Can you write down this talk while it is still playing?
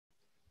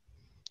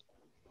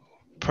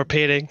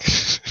preparing.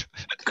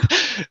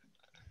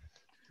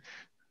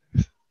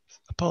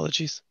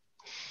 Apologies.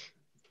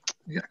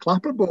 You got a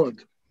clapperboard.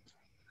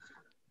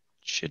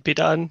 Should be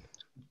done.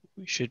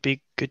 We should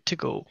be good to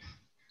go.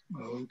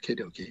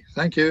 Okay.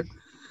 Thank you.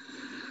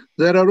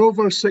 There are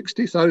over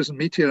 60,000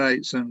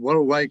 meteorites in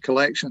worldwide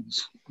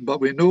collections,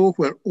 but we know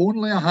where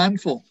only a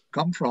handful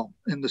come from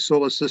in the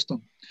solar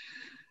system.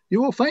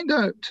 You will find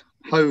out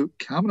how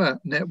camera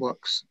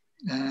networks,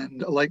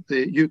 and like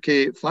the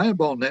UK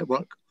Fireball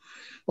network,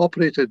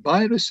 operated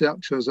by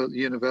researchers at the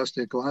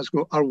University of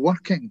Glasgow, are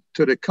working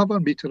to recover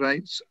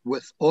meteorites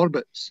with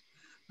orbits,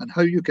 and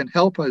how you can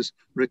help us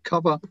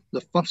recover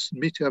the first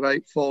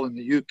meteorite fall in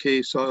the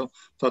UK soil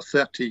for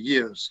 30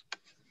 years.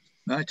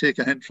 Now, I take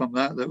a hint from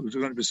that there's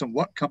going to be some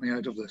work coming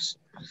out of this.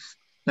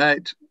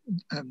 Right.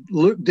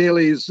 Luke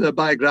Daly's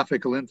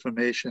biographical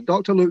information.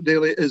 Dr. Luke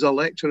Daly is a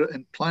lecturer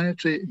in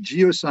planetary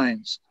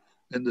geoscience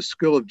in the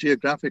School of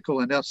Geographical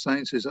and Earth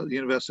Sciences at the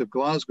University of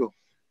Glasgow.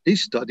 He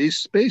studies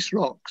space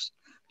rocks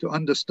to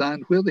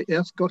understand where the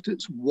Earth got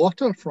its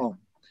water from.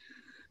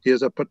 He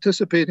is a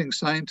participating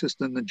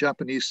scientist in the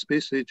Japanese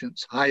space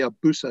agent's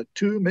Hayabusa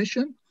 2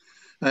 mission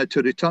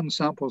to return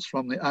samples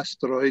from the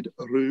asteroid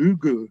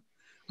Ryugu,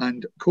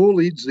 and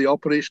co-leads the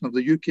operation of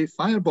the UK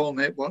Fireball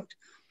network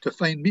to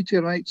find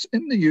meteorites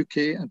in the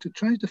UK and to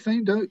try to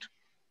find out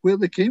where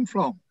they came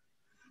from.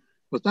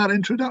 With that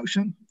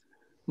introduction,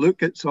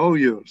 Luke, it's all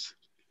yours.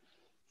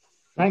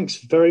 Thanks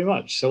very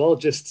much. So I'll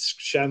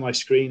just share my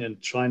screen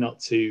and try not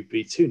to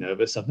be too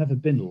nervous. I've never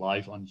been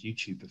live on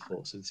YouTube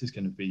before, so this is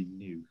going to be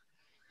new.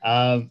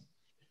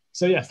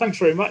 So yeah, thanks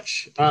very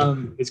much.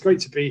 It's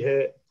great to be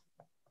here.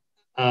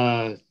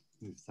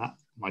 Move that,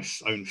 my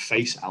own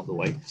face out of the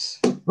way.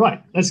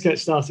 Right, let's get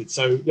started.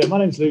 So yeah, my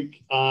name's Luke.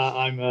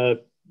 I'm a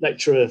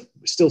lecturer. It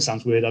still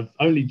sounds weird. I've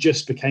only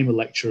just became a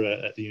lecturer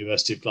at the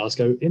University of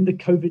Glasgow in the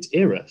COVID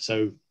era.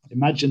 So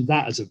imagine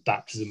that as a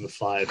baptism of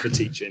fire for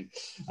teaching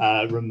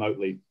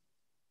remotely.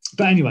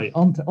 But anyway,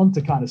 on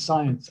to kind of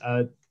science.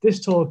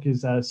 This talk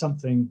is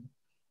something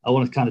I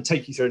want to kind of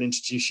take you through and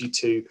introduce you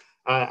to.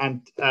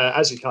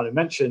 As you kind of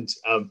mentioned,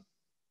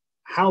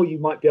 how you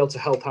might be able to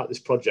help out this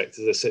project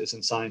as a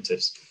citizen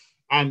scientist.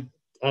 And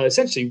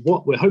essentially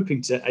what we're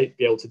hoping to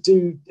be able to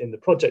do in the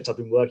project I've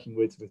been working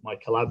with my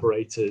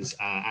collaborators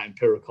at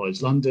Imperial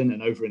College London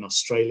and over in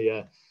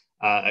Australia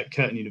at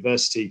Curtin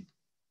University,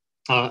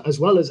 as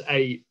well as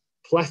a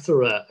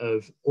plethora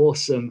of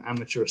awesome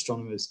amateur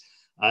astronomers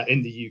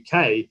in the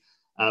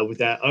UK with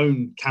their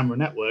own camera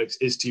networks,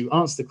 is to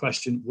answer the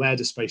question, where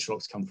do space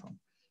rocks come from?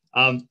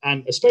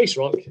 And a space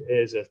rock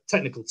is a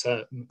technical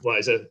term, well,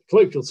 is a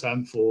colloquial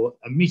term for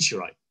a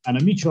meteorite. And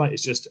a meteorite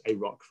is just a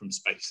rock from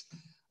space.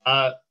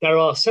 There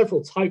are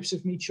several types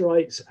of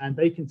meteorites, and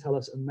they can tell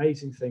us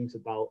amazing things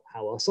about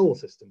how our solar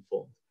system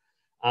formed.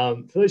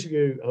 For those of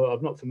you who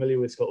are not familiar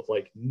with sort of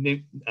like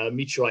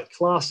meteorite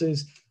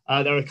classes,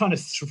 there are kind of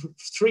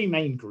three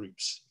main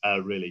groups,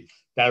 really.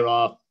 There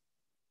are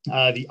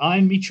the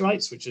iron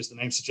meteorites, which as the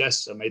name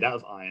suggests are made out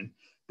of iron.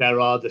 There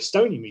are the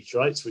stony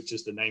meteorites, which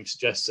as the name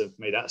suggests are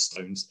made out of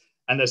stones.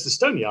 And there's the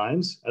stony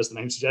irons, as the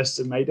name suggests,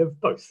 are made of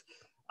both.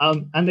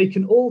 And they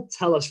can all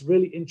tell us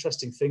really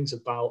interesting things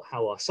about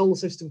how our solar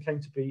system came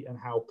to be and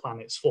how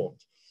planets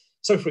formed.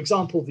 So for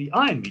example, the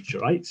iron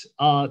meteorites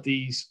are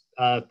these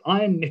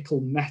iron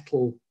nickel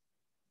metal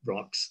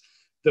rocks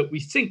that we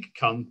think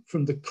come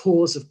from the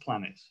cores of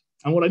planets.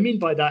 And what I mean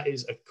by that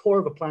is a core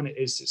of a planet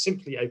is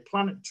simply a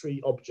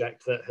planetary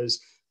object that has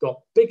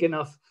got big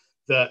enough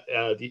that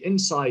the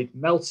inside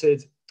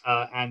melted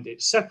and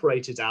it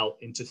separated out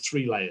into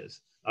three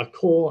layers: a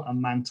core, a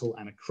mantle,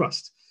 and a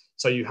crust.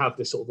 So you have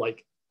this sort of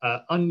like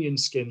onion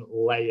skin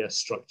layer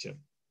structure.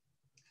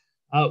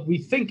 We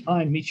think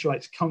iron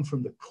meteorites come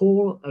from the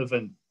core of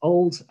an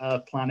old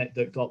planet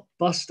that got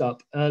bust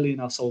up early in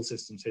our solar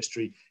system's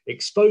history,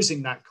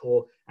 exposing that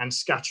core and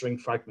scattering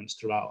fragments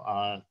throughout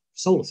our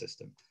solar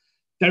system.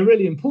 They're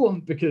really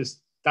important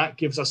because that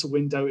gives us a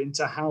window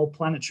into how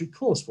planetary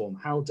cores form.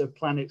 How do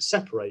planets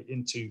separate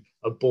into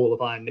a ball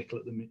of iron nickel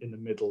in the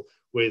middle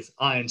with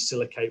iron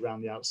silicate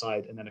around the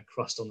outside and then a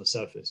crust on the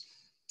surface?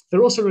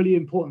 They're also really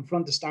important for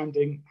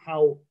understanding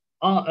how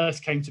our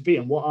Earth came to be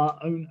and what our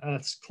own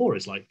Earth's core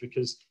is like,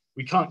 because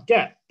we can't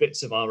get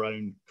bits of our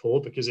own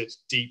core because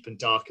it's deep and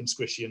dark and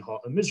squishy and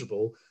hot and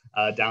miserable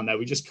down there.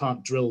 We just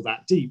can't drill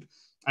that deep.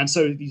 And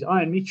so these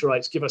iron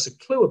meteorites give us a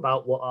clue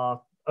about what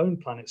our own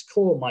planet's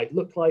core might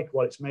look like,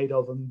 what it's made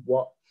of, and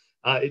what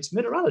its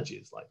mineralogy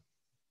is like.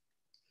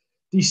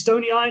 These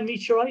stony iron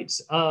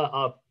meteorites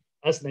are,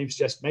 as the name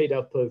suggests, made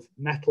up of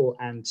metal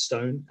and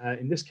stone.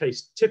 In this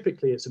case,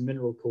 typically it's a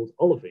mineral called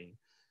olivine.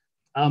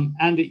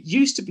 And it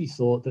used to be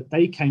thought that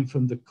they came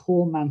from the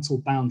core mantle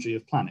boundary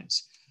of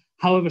planets.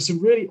 However, some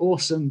really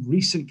awesome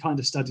recent kind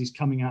of studies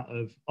coming out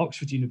of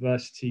Oxford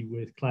University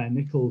with Claire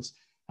Nichols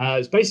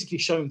has basically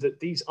shown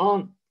that these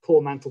aren't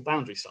core mantle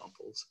boundary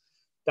samples.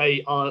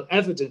 They are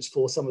evidence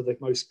for some of the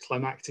most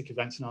climactic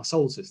events in our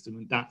solar system,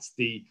 and that's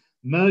the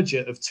merger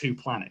of two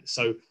planets.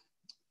 So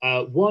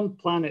one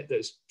planet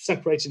that's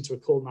separated into a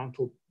core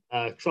mantle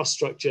crust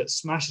structure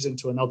smashes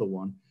into another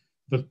one,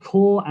 the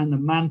core and the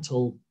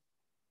mantle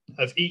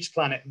of each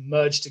planet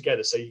merge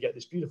together. So you get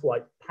this beautiful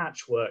like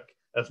patchwork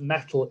of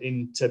metal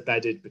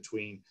interbedded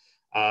between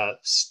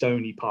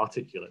stony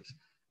particulates.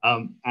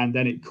 And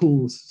then it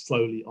cools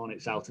slowly on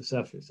its outer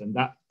surface. And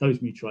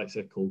those meteorites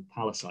are called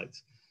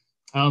pallasites.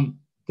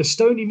 The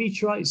stony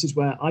meteorites is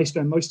where I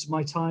spend most of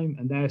my time,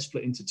 and they're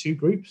split into two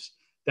groups.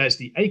 There's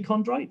the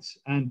achondrites,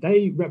 and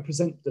they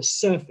represent the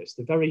surface,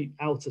 the very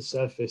outer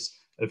surface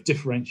of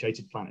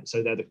differentiated planets.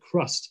 So they're the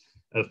crust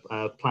of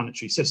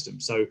planetary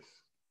systems. So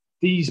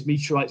these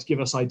meteorites give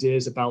us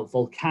ideas about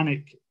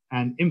volcanic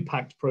and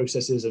impact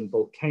processes and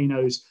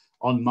volcanoes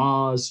on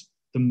Mars,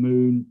 the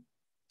Moon,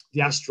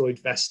 the asteroid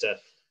Vesta,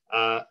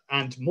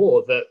 and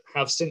more that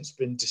have since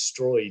been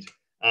destroyed,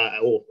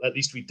 or at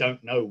least we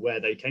don't know where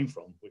they came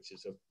from, which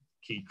is a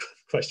key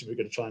question we're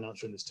going to try and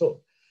answer in this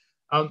talk.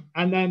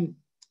 And then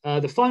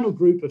the final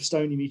group of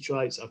stony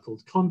meteorites are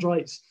called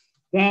chondrites.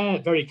 They're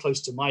very close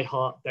to my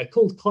heart. They're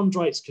called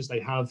chondrites because they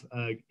have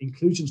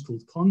inclusions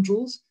called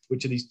chondrules,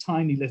 which are these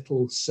tiny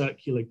little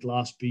circular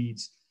glass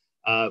beads,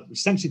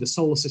 essentially the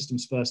solar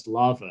system's first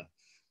lava.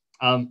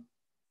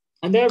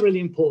 And they're really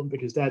important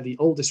because they're the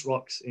oldest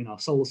rocks in our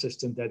solar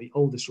system. They're the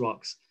oldest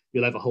rocks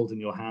you'll ever hold in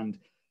your hand.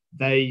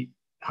 They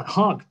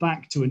hark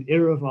back to an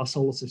era of our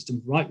solar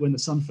system right when the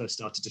sun first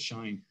started to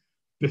shine,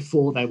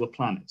 before there were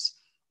planets.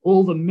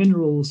 All the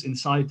minerals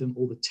inside them,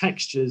 all the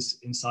textures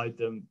inside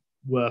them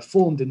were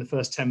formed in the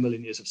first 10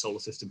 million years of solar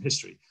system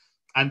history.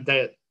 And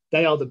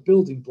they are the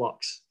building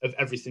blocks of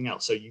everything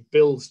else. So you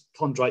build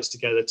chondrites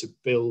together to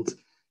build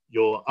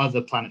your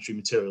other planetary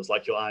materials,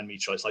 like your iron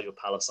meteorites, like your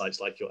pallasites,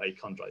 like your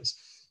achondrites.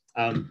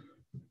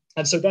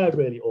 And so they're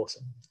really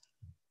awesome.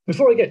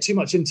 Before I get too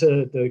much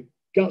into the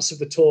guts of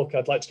the talk,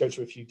 I'd like to go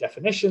through a few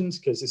definitions,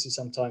 because this is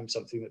sometimes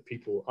something that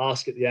people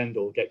ask at the end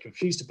or get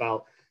confused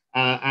about.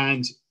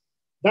 And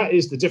that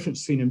is the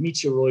difference between a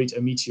meteoroid,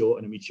 a meteor,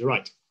 and a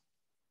meteorite.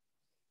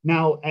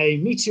 Now, a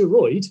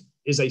meteoroid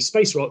is a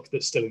space rock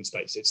that's still in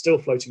space. It's still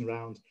floating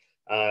around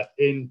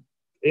in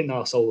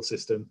our solar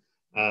system,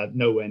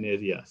 nowhere near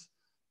the Earth.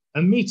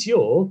 A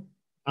meteor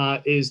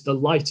is the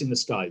light in the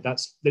sky.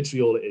 That's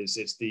literally all it is.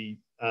 It's the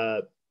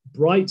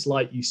bright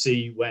light you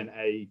see when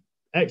an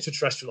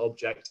extraterrestrial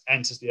object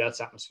enters the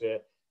Earth's atmosphere,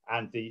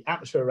 and the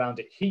atmosphere around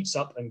it heats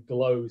up and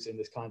glows in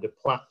this kind of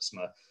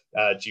plasma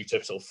due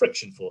to sort of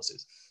friction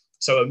forces.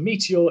 So a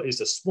meteor is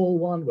a small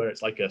one, where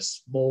it's like a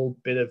small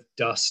bit of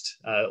dust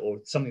or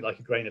something like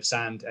a grain of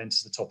sand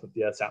enters the top of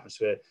the Earth's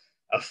atmosphere.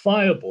 A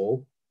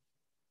fireball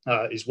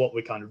is what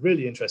we're kind of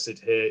really interested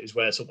here, is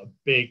where sort of a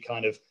big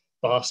kind of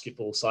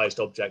basketball-sized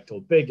object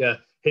or bigger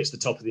hits the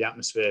top of the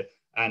atmosphere,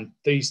 and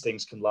these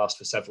things can last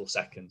for several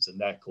seconds, and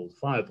they're called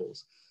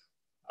fireballs.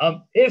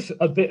 If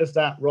a bit of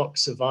that rock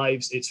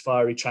survives its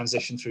fiery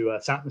transition through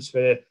Earth's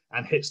atmosphere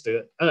and hits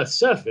the Earth's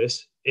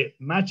surface, it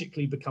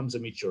magically becomes a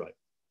meteorite.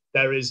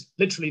 There is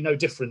literally no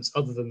difference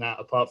other than that,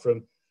 apart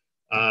from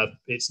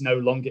it's no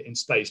longer in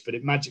space, but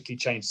it magically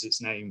changes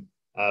its name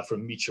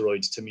from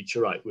meteoroid to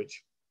meteorite,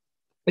 which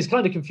is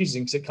kind of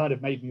confusing, because it kind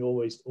of made me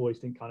always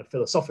think kind of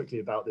philosophically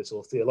about this,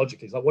 or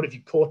theologically. It's like, what if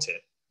you caught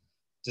it?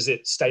 Does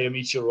it stay a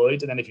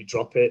meteoroid? And then if you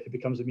drop it, it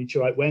becomes a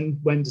meteorite?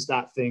 When does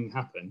that thing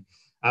happen?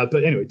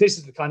 But anyway, this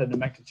is the kind of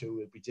nomenclature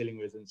we'll be dealing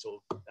with, and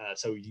sort of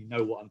so you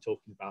know what I'm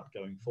talking about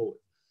going forward.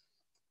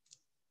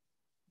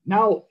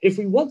 Now, if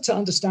we want to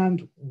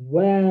understand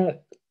where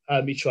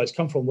meteorites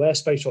come from, where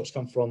space rocks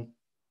come from,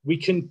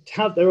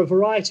 there are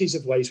varieties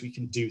of ways we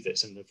can do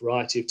this, and a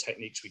variety of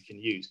techniques we can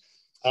use.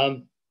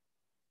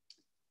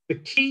 The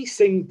key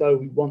thing, though,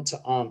 we want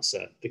to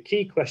answer, the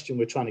key question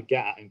we're trying to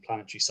get at in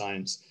planetary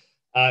science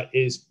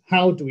is,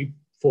 how do we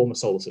form a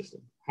solar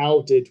system?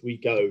 How did we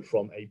go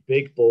from a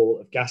big ball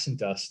of gas and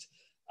dust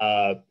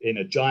in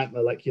a giant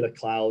molecular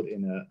cloud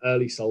in an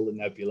early solar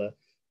nebula,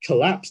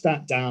 collapse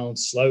that down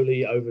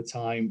slowly over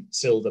time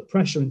till the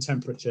pressure and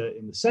temperature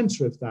in the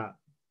center of that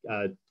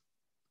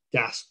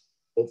gas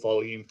or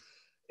volume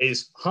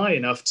is high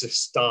enough to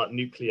start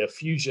nuclear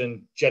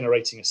fusion,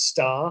 generating a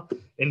star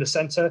in the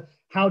center?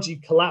 How do you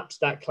collapse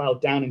that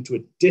cloud down into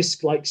a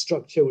disk-like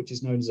structure, which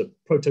is known as a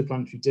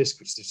protoplanetary disk,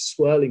 which is a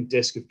swirling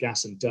disk of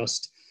gas and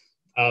dust?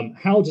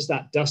 How does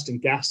that dust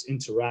and gas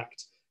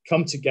interact,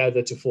 come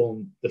together to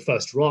form the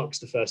first rocks,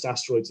 the first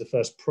asteroids, the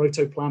first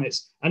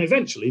protoplanets, and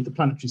eventually the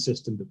planetary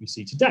system that we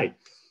see today,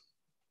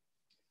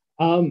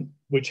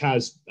 which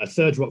has a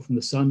third rock from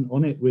the sun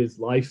on it with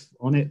life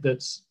on it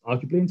that's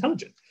arguably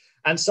intelligent?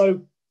 And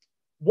so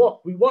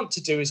what we want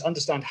to do is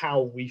understand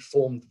how we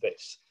formed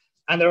this.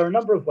 And there are a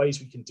number of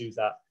ways we can do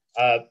that.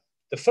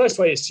 The first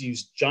way is to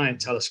use giant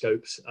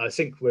telescopes. I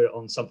think we're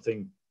on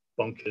something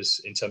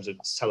bonkers in terms of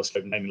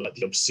telescope naming, like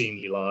the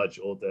obscenely large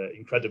or the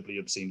incredibly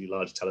obscenely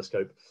large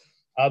telescope.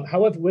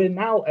 However, we're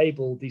now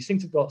able, these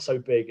things have got so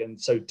big and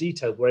so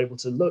detailed, we're able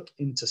to look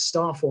into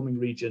star-forming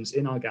regions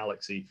in our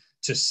galaxy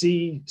to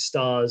see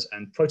stars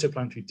and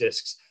protoplanetary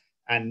disks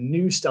and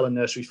new stellar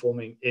nurseries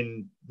forming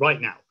in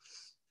right now.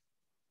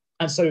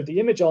 And so the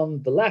image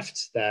on the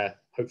left there,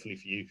 hopefully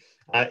for you,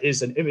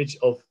 is an image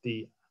of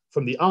the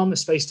from the ALMA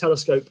Space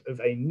Telescope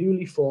of a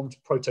newly formed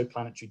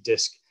protoplanetary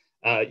disk.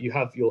 You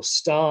have your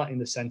star in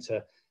the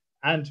center.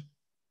 And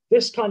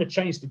this kind of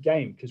changed the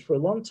game, because for a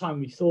long time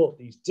we thought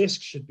these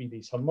disks should be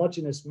these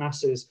homogeneous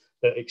masses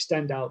that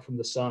extend out from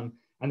the sun,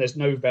 and there's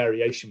no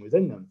variation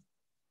within them.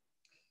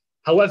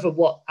 However,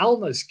 what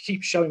ALMAs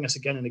keep showing us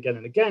again and again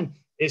and again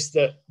is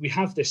that we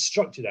have this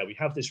structure there. We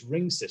have this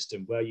ring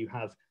system where you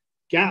have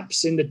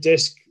gaps in the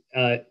disk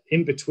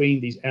in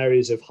between these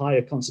areas of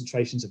higher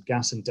concentrations of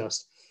gas and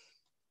dust.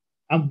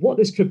 And what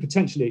this could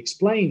potentially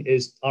explain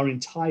is our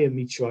entire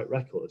meteorite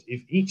record.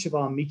 If each of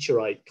our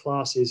meteorite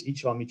classes,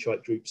 each of our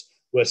meteorite groups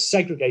were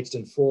segregated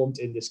and formed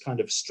in this kind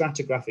of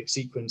stratigraphic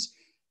sequence,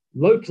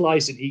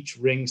 localized in each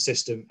ring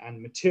system,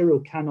 and material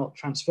cannot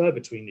transfer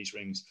between these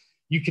rings,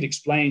 you could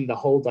explain the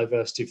whole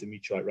diversity of the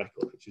meteorite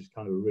record, which is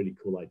kind of a really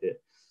cool idea.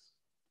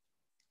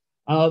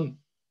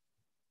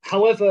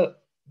 However,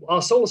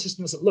 our solar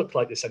system doesn't look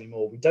like this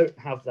anymore. We don't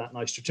have that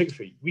nice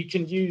stratigraphy. We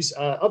can use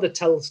other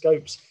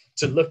telescopes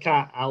to look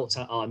out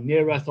at our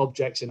near-Earth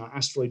objects in our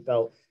asteroid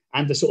belt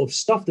and the sort of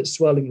stuff that's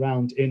swirling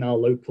around in our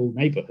local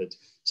neighborhood.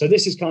 So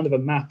this is kind of a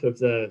map of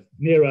the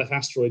near-Earth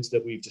asteroids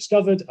that we've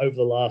discovered over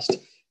the last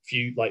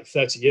few, like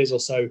 30 years or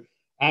so.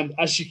 And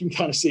as you can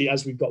kind of see,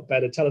 as we've got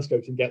better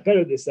telescopes and get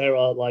better at this, there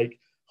are like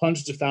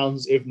hundreds of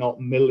thousands, if not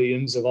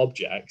millions of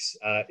objects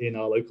in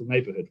our local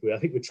neighborhood. I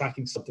think we're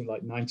tracking something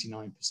like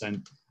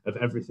 99% of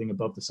everything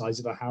above the size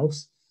of a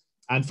house.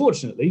 And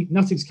fortunately,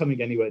 nothing's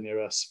coming anywhere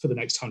near us for the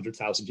next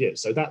 100,000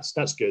 years. So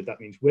that's good. That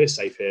means we're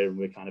safe here and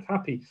we're kind of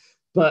happy.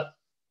 But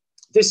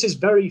this is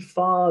very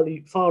far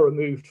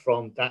removed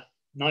from that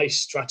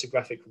nice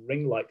stratigraphic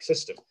ring-like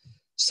system.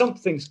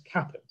 Something's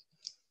happened.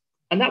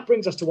 And that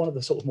brings us to one of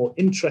the sort of more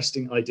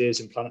interesting ideas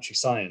in planetary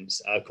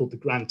science called the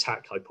Grand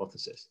Tack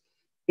hypothesis.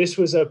 This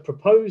was a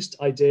proposed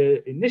idea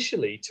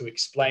initially to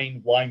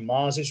explain why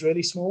Mars is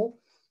really small,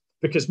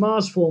 because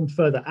Mars formed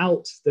further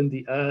out than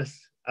the Earth,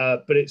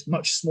 but it's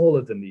much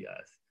smaller than the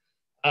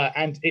Earth.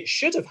 And it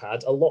should have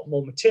had a lot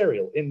more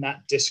material in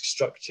that disk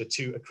structure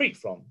to accrete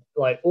from.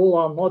 Like all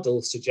our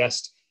models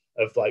suggest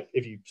of like,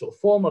 if you sort of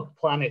form a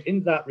planet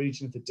in that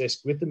region of the disk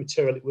with the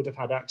material it would have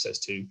had access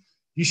to,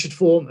 you should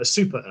form a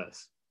super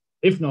Earth,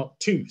 if not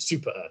two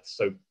super Earths,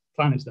 so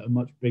planets that are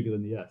much bigger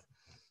than the Earth.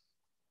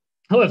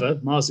 However,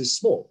 Mars is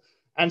small.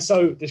 And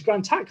so this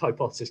Grand Tack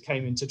hypothesis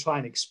came in to try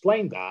and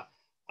explain that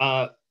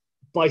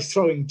by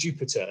throwing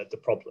Jupiter at the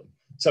problem.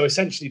 So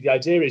essentially the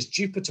idea is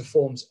Jupiter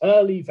forms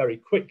early, very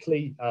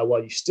quickly,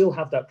 while you still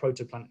have that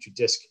protoplanetary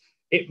disk.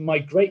 It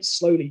migrates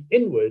slowly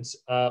inwards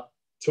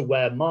to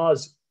where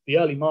Mars, the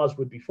early Mars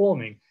would be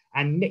forming,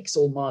 and nicks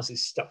all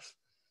Mars's stuff.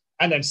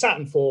 And then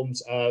Saturn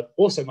forms,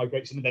 also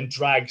migrates in and then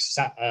drags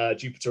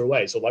Jupiter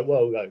away. So like,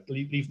 whoa,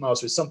 leave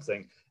Mars with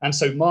something. And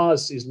so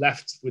Mars is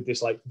left with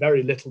this like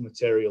very little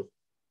material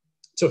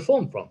to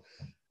form from.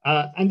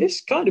 And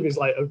this kind of is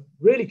like a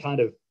really kind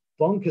of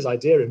bonkers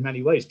idea in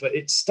many ways, but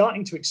it's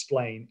starting to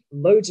explain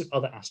loads of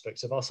other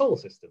aspects of our solar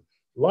system,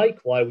 like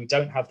why we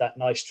don't have that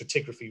nice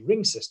stratigraphy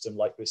ring system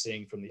like we're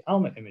seeing from the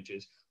ALMA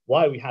images,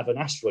 why we have an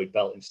asteroid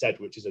belt instead,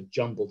 which is a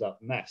jumbled up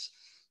mess.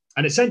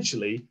 And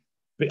essentially,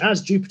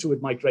 as Jupiter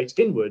would migrate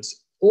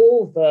inwards,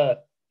 all the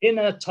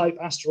inner type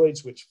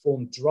asteroids, which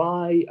form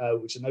dry,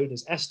 which are known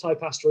as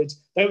S-type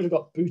asteroids, they would have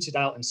got booted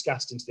out and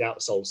scattered into the outer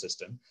solar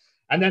system.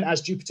 And then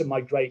as Jupiter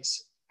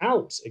migrates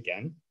out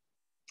again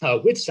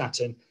with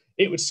Saturn,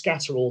 it would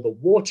scatter all the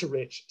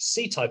water-rich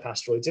C-type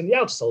asteroids in the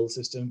outer solar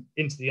system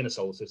into the inner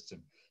solar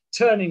system,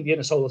 turning the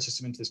inner solar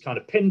system into this kind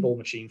of pinball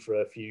machine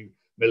for a few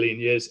million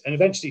years, and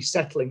eventually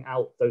settling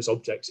out those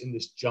objects in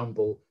this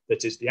jumble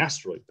that is the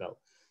asteroid belt.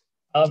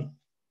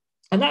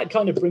 And that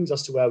kind of brings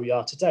us to where we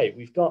are today.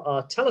 We've got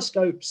our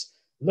telescopes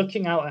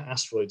looking out at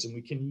asteroids, and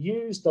we can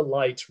use the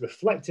light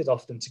reflected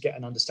off them to get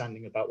an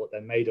understanding about what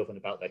they're made of and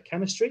about their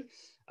chemistry.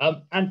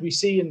 And we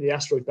see in the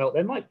asteroid belt,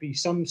 there might be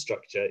some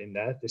structure in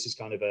there. This is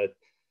kind of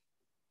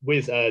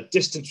with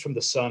distance from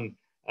the sun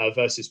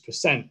versus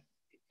percent,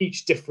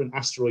 each different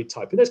asteroid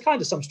type. And there's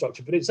kind of some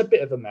structure, but it's a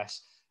bit of a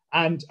mess.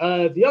 And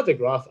the other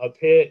graph up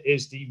here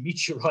is the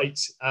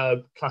meteorite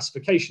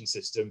classification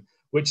system,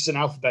 which is an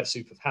alphabet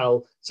soup of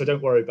hell, so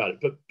don't worry about it.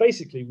 But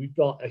basically, we've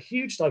got a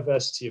huge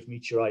diversity of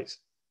meteorites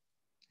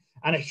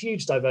and a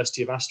huge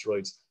diversity of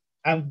asteroids.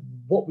 And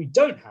what we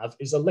don't have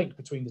is a link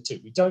between the two.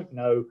 We don't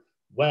know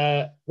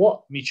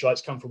what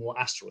meteorites come from what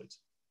asteroids.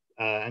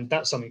 And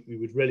that's something we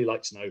would really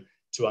like to know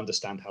to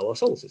understand how our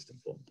solar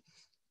system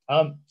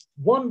formed.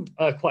 One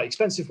quite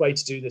expensive way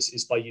to do this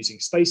is by using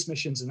space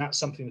missions, and that's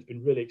something that's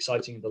been really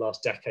exciting in the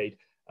last decade.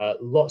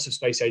 Lots of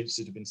space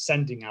agencies have been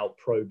sending out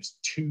probes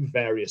to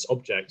various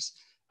objects,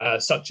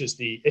 such as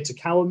the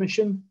Itokawa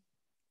mission,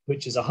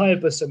 which is a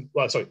Hayabusa,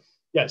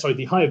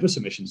 the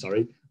Hayabusa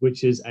mission,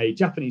 which is a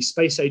Japanese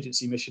space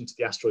agency mission to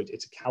the asteroid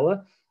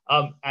Itokawa.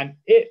 And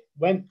it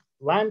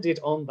landed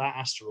on that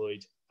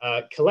asteroid,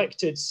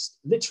 collected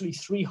literally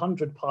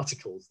 300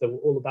 particles that were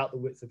all about the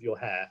width of your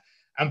hair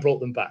and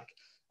brought them back.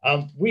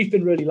 We've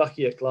been really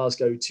lucky at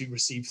Glasgow to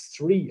receive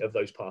 3 of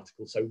those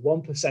particles, so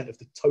 1% of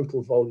the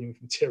total volume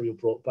of material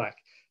brought back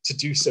to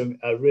do some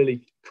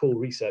really cool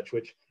research,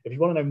 which if you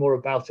want to know more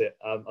about it,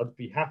 I'd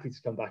be happy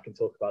to come back and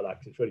talk about that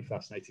because it's really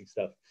fascinating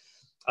stuff.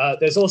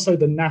 There's also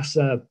the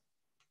NASA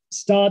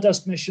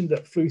Stardust mission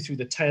that flew through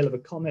the tail of a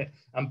comet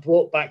and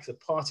brought back the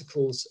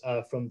particles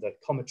from the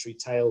cometary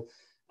tail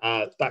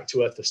back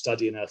to Earth for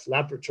study in Earth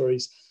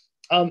laboratories.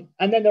 And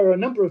then there are a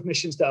number of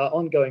missions that are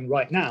ongoing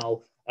right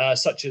now,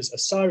 such as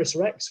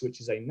OSIRIS-REx, which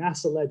is a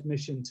NASA-led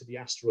mission to the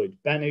asteroid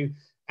Bennu,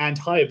 and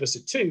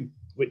Hayabusa 2,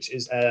 which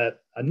is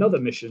another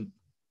mission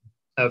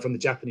from the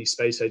Japanese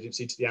Space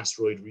Agency to the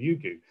asteroid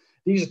Ryugu.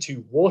 These are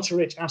two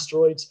water-rich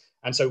asteroids,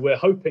 and so we're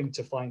hoping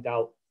to find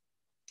out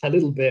a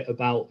little bit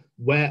about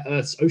where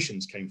Earth's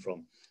oceans came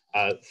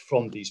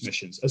from these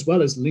missions, as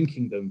well as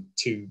linking them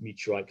to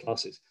meteorite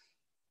classes.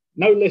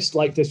 No list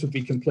like this would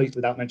be complete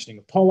without mentioning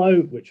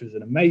Apollo, which was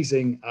an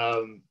amazing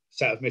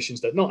set of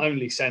missions that not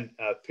only sent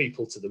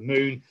people to the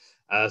moon,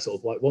 sort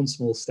of like one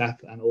small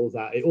step and all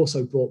that, it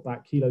also brought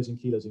back kilos and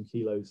kilos and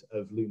kilos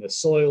of lunar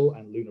soil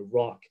and lunar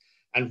rock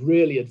and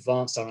really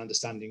advanced our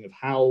understanding of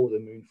how the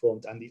moon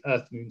formed and the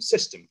Earth-Moon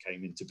system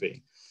came into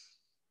being.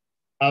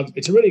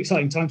 It's a really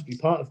exciting time to be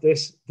part of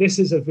this. This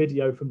is a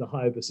video from the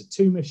Hayabusa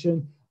 2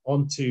 mission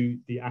onto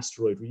the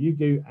asteroid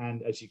Ryugu.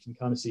 And as you can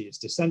kind of see, it's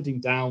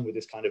descending down with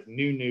this kind of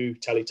new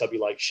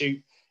Teletubby-like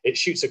chute. It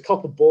shoots a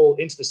copper ball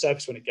into the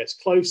surface when it gets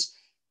close,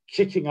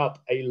 kicking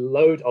up a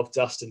load of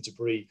dust and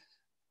debris.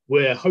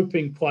 We're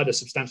hoping quite a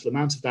substantial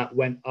amount of that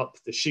went up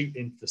the chute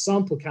into the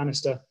sample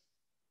canister.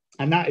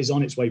 And that is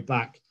on its way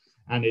back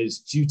and is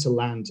due to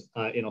land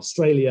in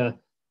Australia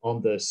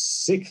on the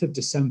 6th of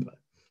December.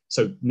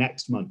 So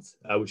next month,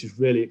 which is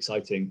really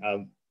exciting.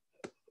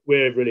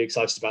 We're really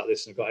excited about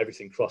this and have got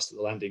everything crossed that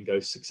the landing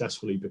goes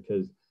successfully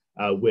because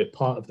we're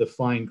part of the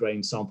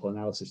fine-grained sample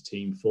analysis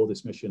team for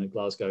this mission at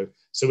Glasgow.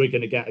 So we're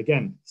going to get,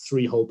 again,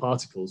 3 whole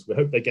particles. We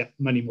hope they get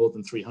many more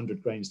than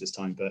 300 grains this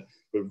time, but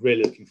we're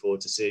really looking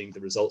forward to seeing the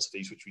results of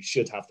these, which we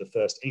should have the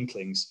first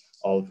inklings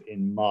of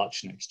in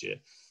March next year.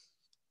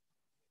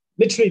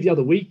 Literally the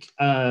other week,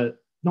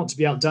 not to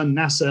be outdone,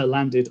 NASA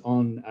landed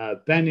on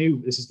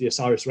Bennu. This is the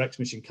OSIRIS-REx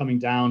mission coming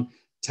down,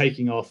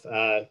 taking off,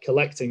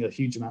 collecting a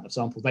huge amount of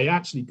sample. They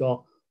actually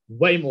got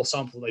way more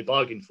sample than they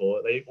bargained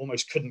for. They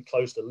almost couldn't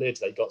close the lid.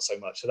 They got so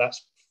much. So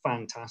that's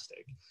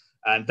fantastic.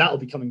 And that will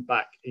be coming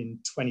back in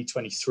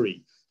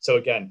 2023. So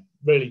again,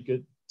 really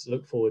good to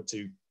look forward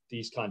to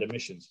these kind of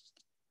missions.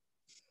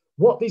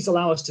 What these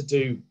allow us to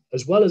do,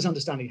 as well as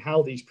understanding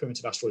how these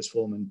primitive asteroids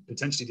form and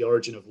potentially the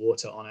origin of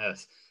water on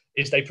Earth,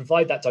 is they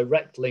provide that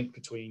direct link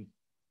between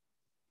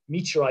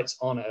meteorites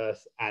on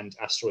Earth and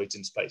asteroids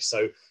in space.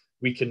 So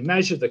we can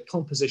measure the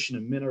composition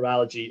and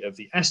mineralogy of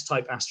the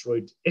S-type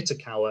asteroid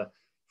Itokawa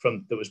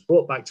that was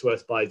brought back to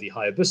Earth by the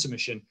Hayabusa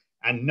mission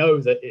and know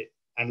that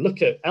and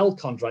look at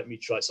L-chondrite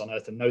meteorites on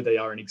Earth and know they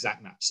are an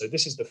exact match. So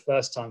this is the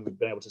first time we've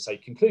been able to say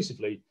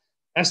conclusively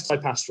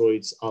S-type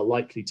asteroids are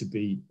likely to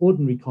be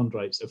ordinary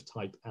chondrites of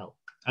type L,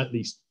 at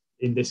least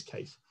in this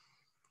case.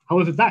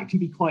 However, that can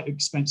be quite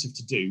expensive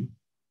to do.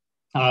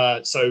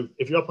 So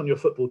if you're up on your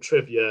football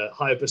trivia,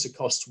 Hayabusa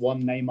costs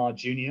 1 Neymar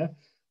Jr.,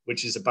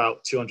 which is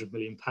about £200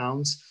 million.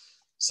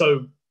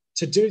 So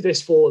to do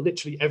this for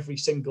literally every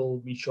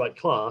single meteorite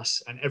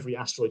class and every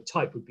asteroid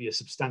type would be a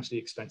substantially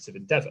expensive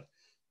endeavor.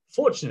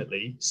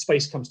 Fortunately,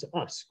 space comes to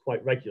us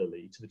quite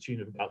regularly to the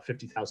tune of about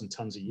 50,000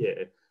 tons a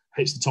year,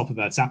 hits the top of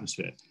Earth's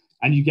atmosphere.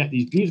 And you get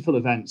these beautiful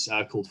events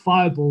called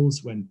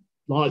fireballs when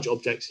large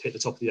objects hit the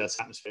top of the Earth's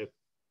atmosphere.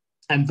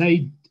 And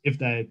if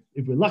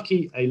we're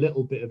lucky, a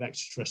little bit of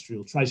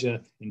extraterrestrial treasure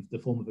in the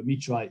form of a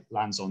meteorite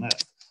lands on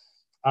Earth.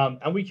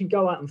 And we can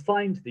go out and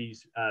find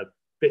these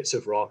bits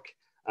of rock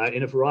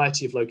in a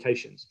variety of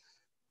locations.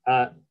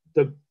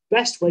 The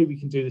best way we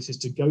can do this is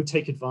to go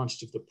take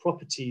advantage of the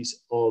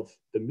properties of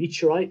the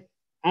meteorite.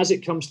 As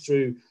it comes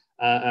through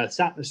Earth's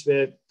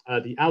atmosphere,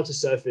 the outer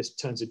surface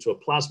turns into a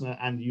plasma,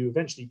 and you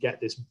eventually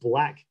get this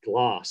black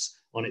glass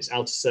on its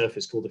outer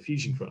surface called the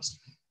fusion crust,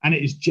 and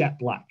it is jet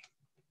black.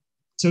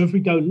 So if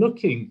we go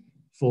looking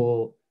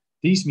for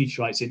these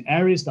meteorites in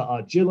areas that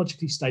are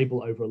geologically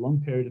stable over a long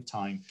period of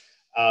time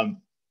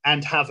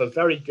and have a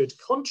very good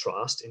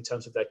contrast in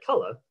terms of their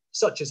color,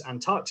 such as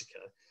Antarctica,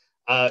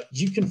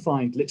 you can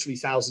find literally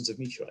thousands of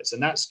meteorites.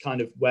 And that's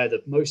kind of where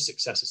the most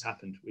success has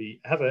happened.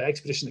 We have an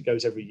expedition that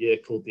goes every year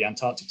called the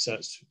Antarctic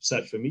Search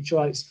for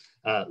Meteorites,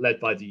 led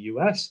by the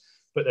US.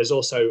 But there's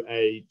also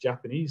a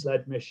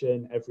Japanese-led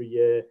mission every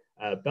year,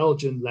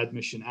 Belgian-led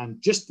mission,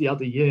 and just the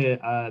other year,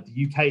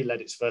 the UK led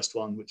its first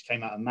one, which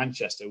came out of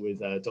Manchester with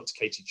Dr.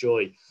 Katie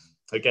Joy.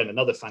 Again,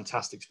 another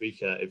fantastic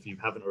speaker. If you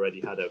haven't already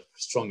had her,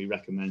 strongly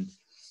recommend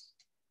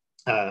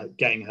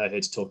getting her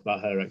here to talk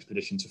about her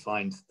expedition to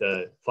find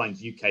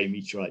UK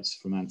meteorites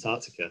from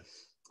Antarctica.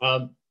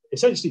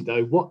 Essentially,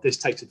 though, what this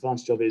takes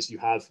advantage of is you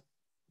have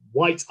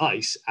white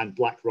ice and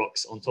black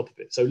rocks on top of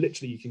it. So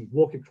literally, you can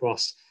walk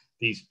across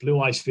these blue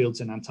ice fields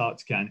in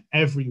Antarctica, and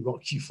every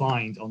rock you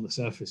find on the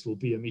surface will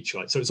be a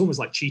meteorite. So it's almost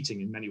like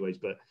cheating in many ways,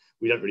 but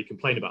we don't really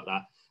complain about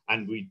that.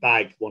 And we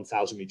bag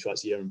 1,000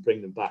 meteorites a year and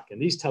bring them back.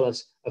 And these tell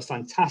us a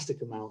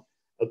fantastic amount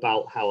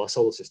about how our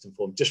solar system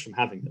formed just from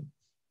having them.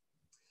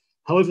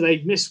 However,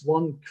 they miss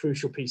one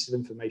crucial piece of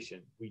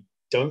information. We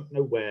don't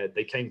know where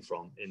they came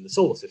from in the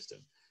solar system.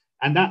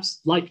 And that's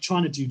like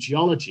trying to do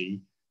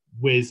geology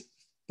with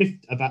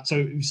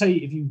so say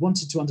if you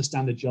wanted to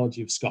understand the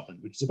geology of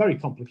Scotland, which is a very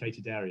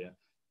complicated area,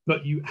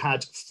 but you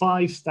had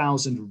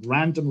 5,000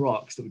 random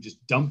rocks that were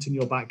just dumped in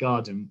your back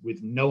garden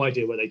with no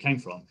idea where they came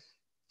from,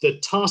 the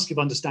task of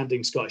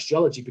understanding Scottish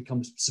geology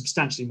becomes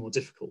substantially more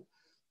difficult.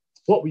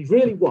 What we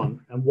really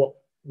want and what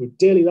we'd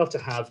dearly love to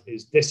have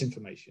is this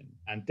information,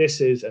 and this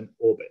is an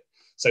orbit.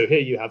 So here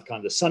you have kind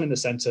of the sun in the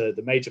center,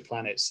 the major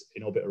planets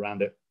in orbit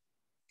around it.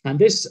 And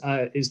this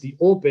is the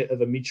orbit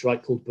of a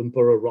meteorite called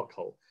Bumbura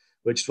Rockhole,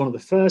 which is one of the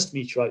first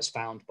meteorites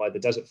found by the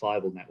Desert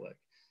Fireball Network.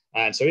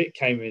 And so it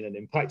came in and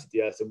impacted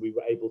the Earth, and we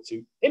were able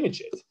to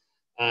image it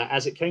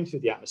as it came through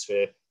the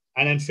atmosphere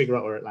and then figure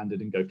out where it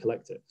landed and go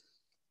collect it.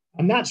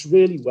 And that's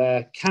really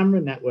where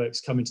camera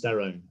networks come into their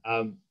own.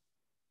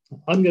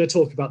 I'm going to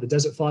talk about the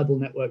Desert Fireball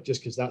Network just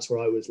because that's where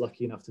I was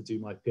lucky enough to do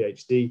my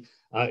PhD.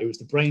 It was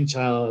the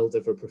brainchild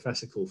of a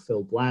professor called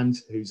Phil Bland,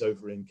 who's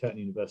over in Curtin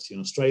University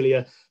in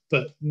Australia.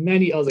 But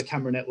many other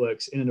camera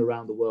networks in and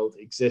around the world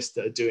exist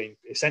that are doing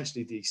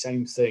essentially the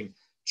same thing,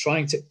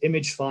 trying to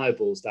image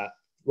fireballs, that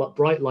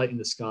bright light in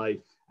the sky,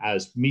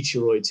 as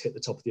meteoroids hit the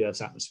top of the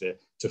Earth's atmosphere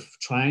to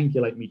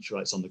triangulate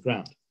meteorites on the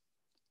ground.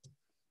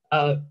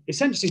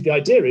 Essentially, the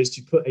idea is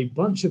to put a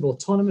bunch of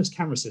autonomous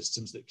camera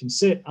systems that can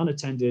sit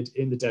unattended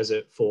in the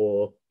desert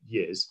for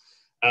years,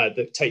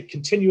 that take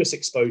continuous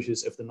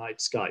exposures of the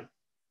night sky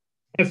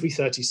every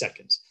 30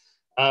 seconds.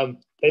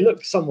 They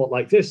look somewhat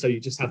like this. So you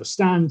just have a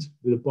stand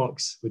with a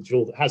box which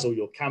has all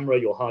your camera,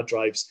 your hard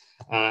drives,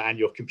 and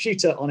your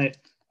computer on it,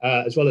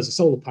 as well as a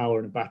solar power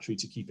and a battery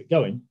to keep it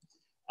going.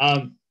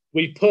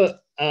 We put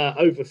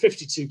over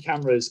 52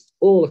 cameras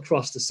all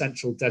across the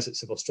central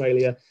deserts of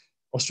Australia.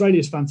 Australia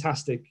is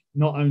fantastic,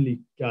 not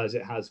only because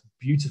it has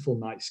beautiful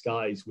night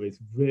skies with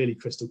really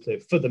crystal clear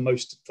for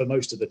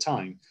most of the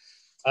time.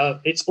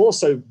 It's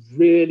also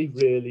really,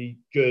 really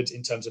good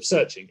in terms of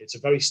searching. It's a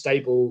very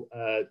stable,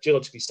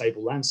 geologically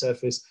stable land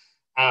surface,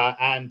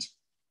 and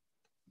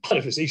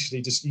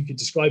essentially you could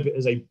describe it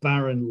as a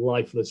barren,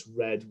 lifeless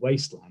red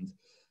wasteland,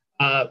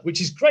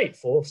 which is great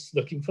for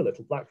looking for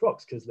little black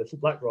rocks, because little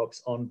black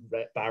rocks on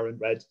barren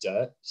red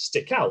dirt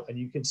stick out, and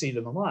you can see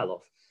them a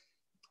mile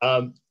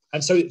off.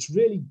 And so it's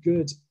really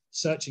good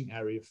searching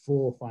area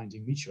for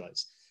finding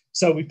meteorites.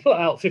 So we put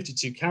out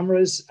 52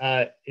 cameras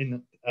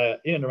in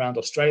and around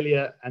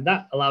Australia, and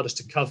that allowed us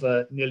to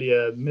cover nearly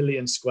 1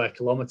 million square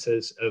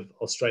kilometers of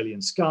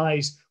Australian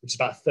skies, which is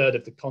about a third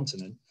of the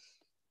continent.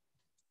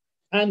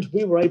 And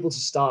we were able to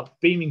start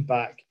beaming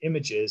back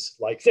images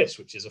like this,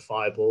 which is a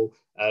fireball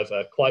of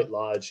a quite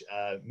large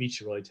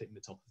meteoroid hitting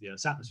the top of the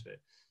Earth's atmosphere.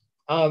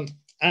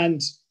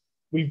 And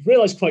we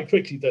realized quite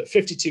quickly that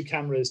 52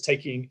 cameras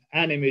taking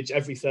an image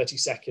every 30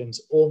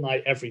 seconds, all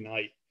night, every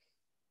night,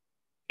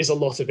 is a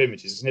lot of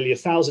images. It's nearly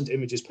 1,000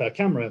 images per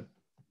camera.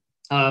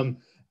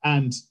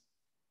 And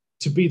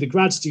to be the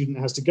grad student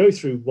has to go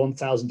through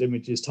 1,000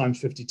 images times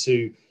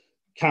 52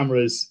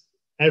 cameras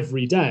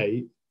every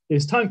day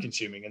is time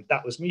consuming. And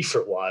that was me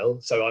for a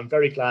while. So I'm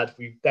very glad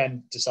we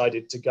then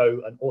decided to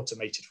go an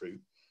automated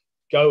route,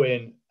 go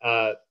in,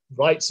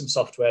 write some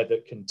software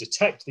that can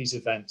detect these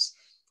events,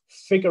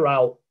 figure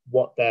out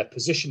what their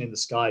position in the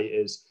sky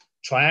is,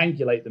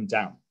 triangulate them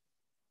down.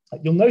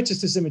 You'll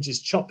notice this image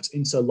is chopped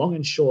into long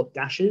and short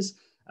dashes.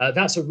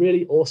 That's a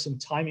really awesome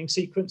timing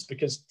sequence,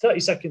 because 30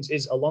 seconds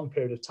is a long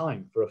period of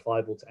time for a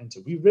fireball to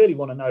enter. We really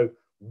want to know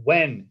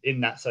when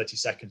in that 30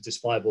 seconds this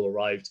fireball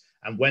arrived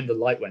and when the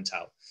light went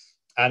out.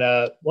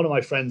 And one of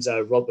my friends,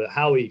 Robert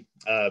Howie,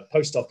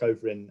 postdoc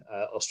over in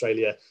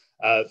Australia,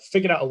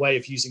 figured out a way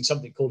of using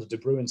something called a De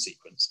Bruin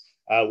sequence,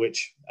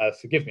 which,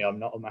 forgive me, I'm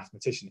not a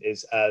mathematician,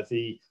 is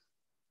the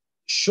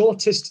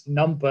shortest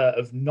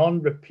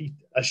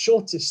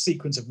shortest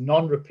sequence of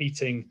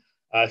non-repeating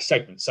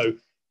segments. So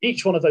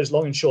each one of those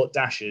long and short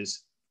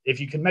dashes, if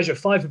you can measure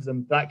 5 of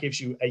them, that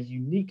gives you a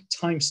unique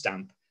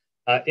timestamp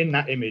in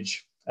that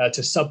image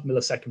to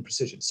sub-millisecond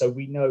precision. So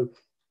we know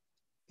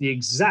the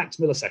exact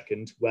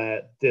millisecond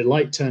where the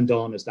light turned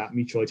on as that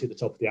meteoroid hit the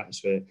top of the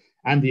atmosphere,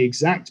 and the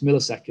exact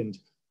millisecond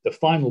the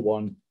final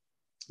one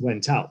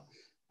went out.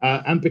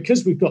 And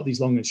because we've got these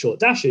long and short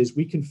dashes,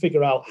 we can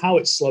figure out how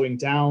it's slowing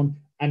down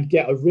and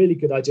get a really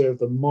good idea of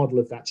the model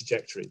of that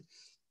trajectory.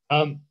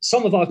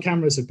 Some of our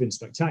cameras have been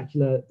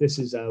spectacular. This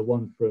is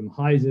one from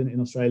Hayden in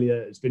Australia.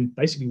 It's been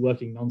basically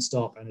working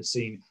nonstop and has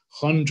seen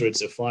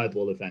hundreds of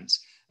fireball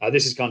events.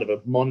 This is kind of a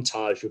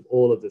montage of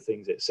all of the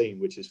things it's seen,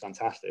 which is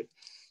fantastic.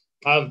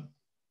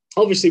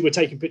 Obviously, we're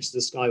taking pictures of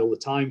the sky all the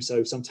time,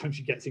 so sometimes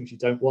you get things you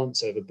don't want.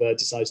 So if a bird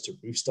decides to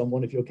roost on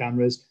one of your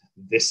cameras,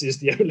 this is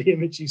the only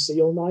image you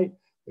see all night,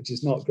 which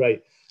is not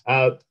great.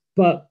 Yeah,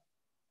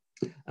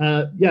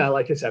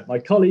 like I said, my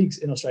colleagues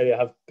in Australia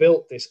have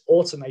built this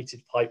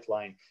automated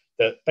pipeline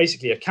that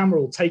basically a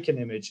camera will take an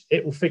image,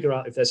 it will figure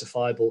out if there's a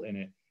fireball in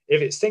it.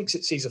 If it thinks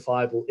it sees a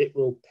fireball, it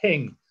will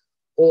ping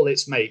all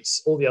its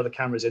mates, all the other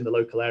cameras in the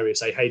local area,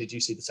 say, hey, did you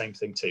see the same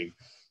thing too?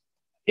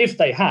 If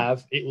they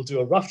have, it will do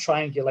a rough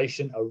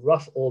triangulation, a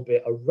rough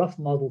orbit, a rough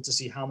model to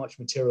see how much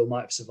material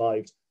might have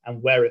survived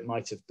and where it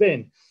might have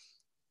been.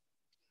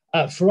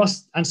 For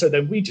us, and so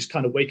then we just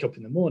kind of wake up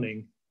in the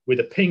morning with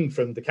a ping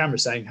from the camera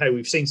saying, hey,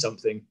 we've seen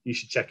something, you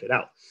should check it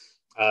out.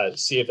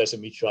 See if there's a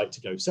meteorite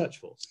to go search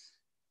for.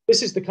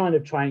 This is the kind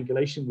of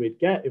triangulation we'd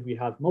get if we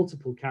have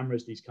multiple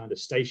cameras, these kind of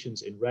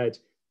stations in red,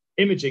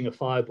 imaging a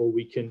fireball.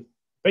 We can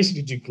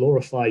basically do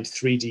glorified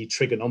 3D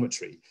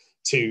trigonometry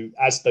to,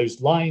 as those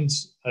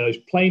lines, those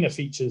planar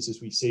features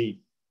as we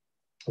see,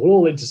 will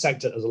all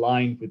intersect as a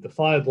line with the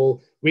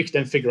fireball. We can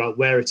then figure out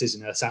where it is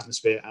in Earth's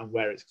atmosphere and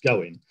where it's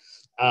going.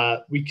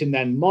 We can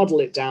then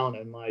model it down,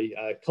 and my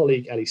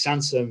colleague Ellie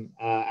Sansom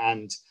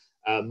and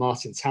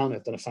Martin Town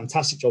have done a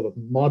fantastic job of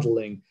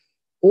modeling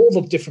all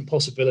the different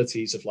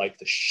possibilities of like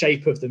the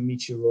shape of the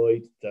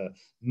meteoroid, the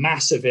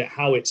mass of it,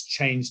 how it's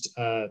changed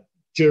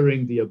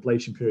during the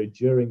ablation period,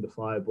 during the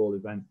fireball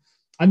event,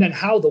 and then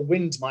how the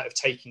wind might have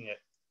taken it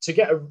to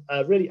get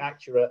a really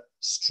accurate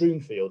strewn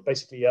field,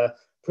 basically a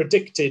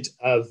predicted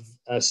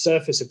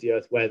surface of the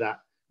Earth where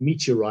that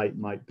meteorite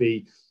might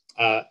be,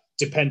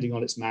 depending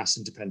on its mass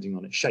and depending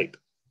on its shape.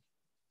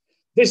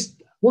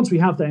 Once we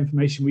have that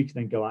information, we can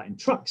then go out in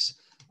trucks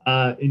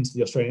into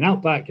the Australian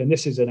outback. And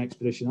this is an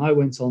expedition I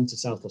went on to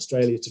South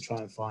Australia to try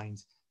and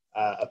find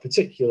a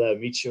particular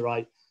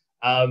meteorite.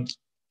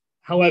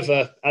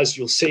 However, as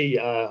you'll see,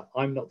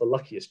 I'm not the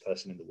luckiest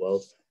person in the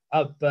world,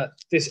 but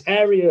this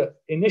area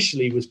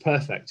initially was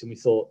perfect. And we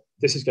thought,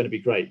 this is going to be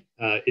great.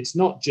 It's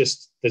not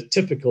just the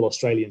typical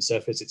Australian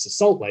surface, it's a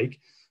salt lake.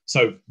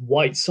 So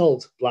white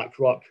salt, black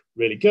rock,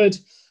 really good.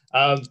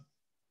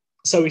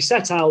 So we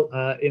set out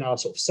in our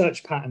sort of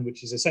search pattern,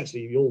 which is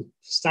essentially you all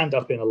stand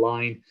up in a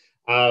line,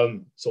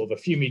 sort of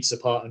a few meters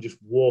apart and just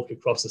walk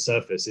across the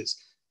surface.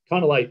 It's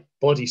kind of like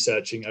body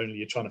searching, only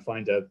you're trying to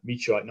find a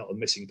meteorite, not a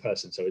missing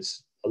person. So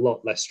it's a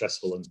lot less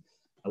stressful and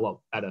a lot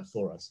better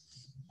for us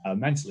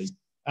mentally.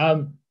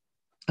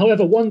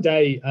 However, one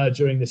day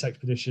during this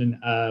expedition,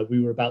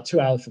 we were about 2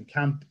 hours from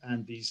camp,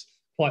 and these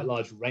quite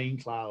large rain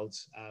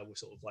clouds were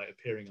sort of like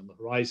appearing on the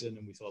horizon.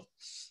 And we thought,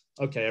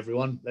 okay,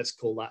 everyone, let's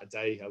call that a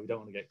day. We don't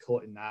want to get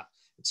caught in that.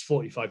 It's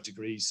 45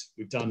 degrees.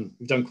 We've done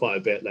quite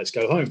a bit. Let's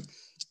go home.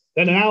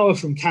 Then an hour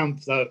from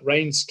camp, the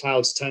rain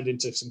clouds turned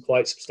into some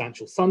quite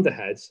substantial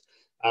thunderheads.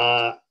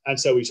 And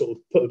so we sort of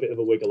put a bit of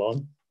a wiggle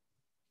on.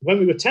 When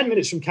we were 10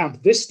 minutes from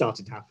camp, this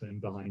started happening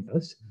behind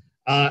us.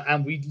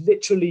 And we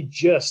literally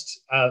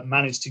just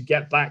managed to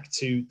get back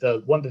to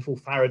the wonderful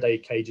Faraday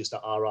cages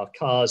that are our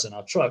cars and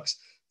our trucks,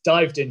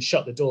 dived in,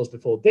 shut the doors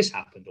before this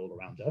happened all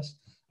around us.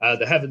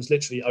 The heavens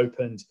literally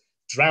opened,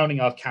 drowning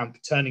our camp,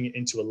 turning it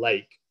into a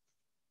lake.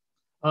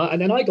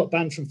 And then I got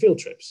banned from field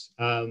trips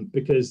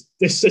because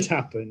this had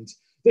happened.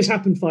 This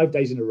happened 5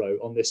 days in a row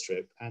on this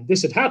trip. And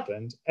this had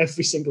happened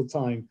every single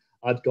time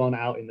I'd gone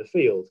out in the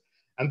field.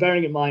 And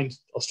bearing in mind,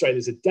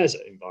 Australia's a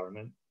desert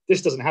environment,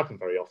 this doesn't happen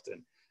very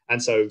often.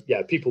 And so,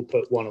 yeah, people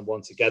put one and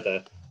one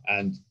together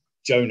and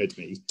Jona'd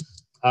me.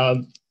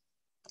 And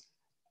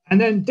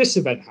then this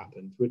event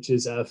happened, which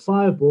is a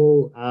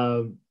fireball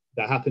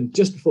that happened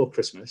just before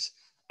Christmas.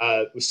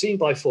 Was seen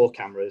by 4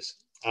 cameras,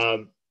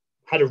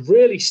 had a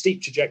really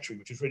steep trajectory,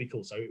 which was really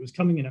cool. So it was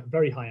coming in at a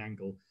very high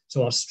angle.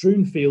 So our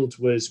strewn field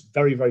was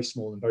very, very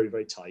small and very,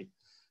 very tight.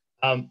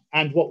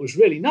 And what was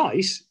really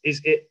nice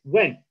is it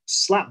went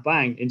slap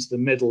bang into the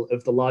middle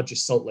of the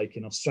largest salt lake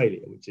in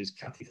Australia, which is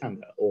Kathi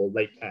Thandha, or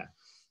Lake Eyre.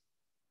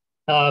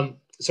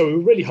 So we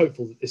were really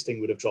hopeful that this thing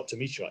would have dropped a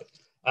meteorite.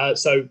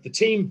 So the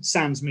team,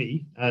 sans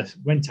me,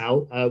 went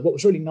out. What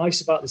was really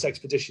nice about this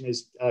expedition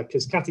is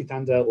because Kathi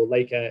Thandha, or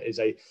Lake Eyre, is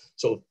a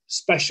sort of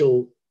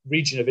special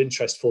region of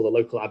interest for the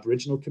local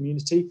Aboriginal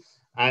community.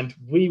 And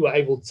we were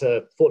able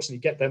to, fortunately,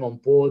 get them on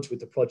board with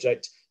the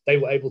project. They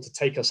were able to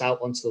take us out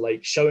onto the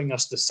lake, showing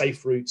us the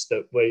safe routes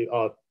that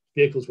our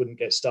vehicles wouldn't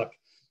get stuck.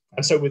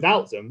 And so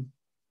without them,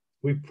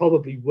 we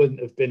probably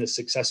wouldn't have been as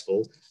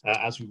successful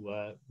as we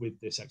were with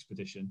this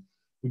expedition.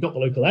 We got the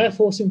local Air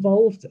Force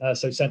involved,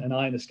 so sent an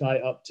eye in the sky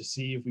up to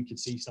see if we could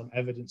see some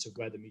evidence of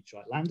where the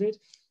meteorite landed.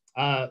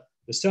 The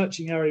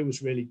searching area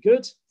was really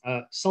good.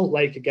 Salt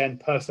Lake, again,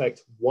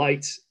 perfect,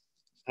 white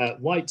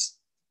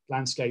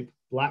landscape,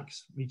 black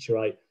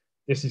meteorite.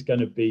 This is going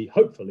to be,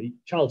 hopefully,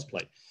 child's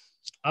play.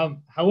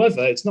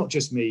 However, it's not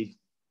just me.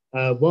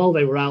 While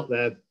they were out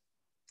there,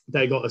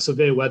 they got a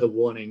severe weather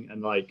warning,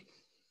 and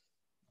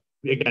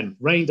again,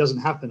 rain doesn't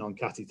happen on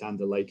Kathi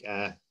Thandha Lake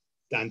Eyre,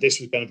 and this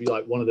was going to be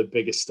like one of the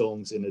biggest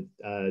storms in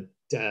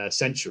a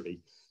century.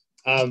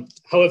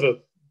 However,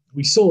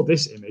 we saw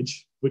this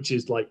image, which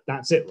is like,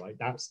 that's it, right?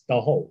 That's the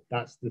hole.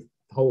 That's the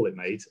hole it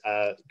made.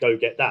 Go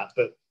get that.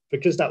 But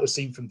because that was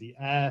seen from the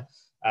air,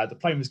 the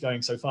plane was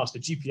going so fast, the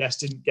GPS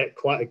didn't get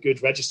quite a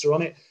good register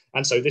on it.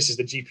 And so this is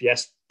the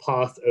GPS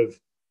path of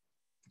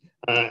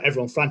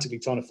everyone frantically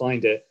trying to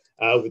find it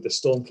with the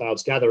storm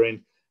clouds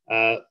gathering.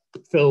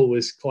 Phil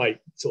was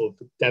quite sort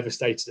of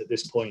devastated at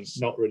this point,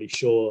 not really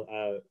sure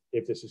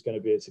if this was going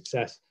to be a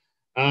success.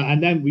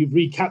 And then we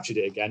recaptured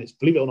it again. It's,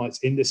 believe it or not, it's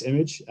in this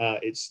image.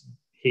 It's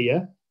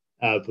here,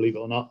 believe it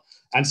or not.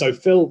 And so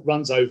Phil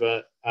runs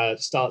over,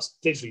 starts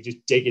literally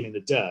just digging in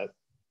the dirt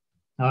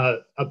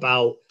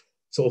about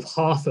sort of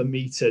half a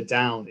meter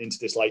down into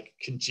this like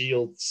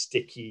congealed,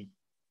 sticky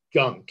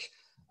gunk,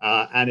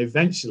 and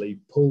eventually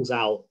pulls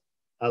out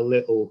a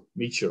little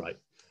meteorite,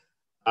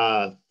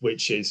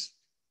 which is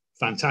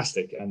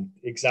fantastic and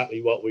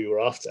exactly what we were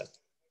after.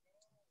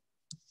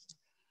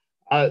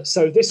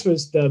 So this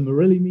was the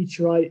Marilli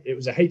meteorite. It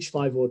was a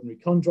H5 ordinary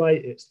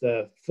chondrite. It's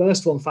the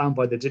first one found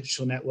by the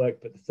digital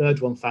network, but the third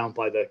one found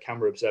by the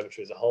camera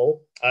observatory as a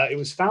whole. It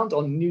was found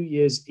on New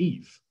Year's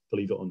Eve,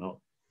 believe it or not,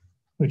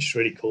 which is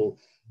really cool.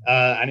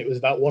 And it was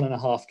about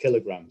 1.5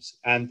 kilograms.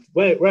 And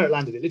where it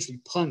landed, it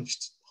literally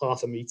punched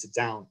half a meter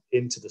down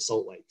into the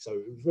salt lake. So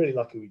it was really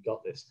lucky we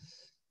got this.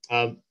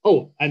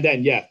 Oh, and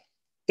then, yeah,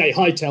 they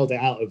hightailed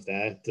it out of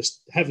there. The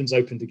heavens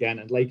opened again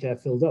and Lake Eyre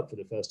filled up for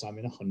the first time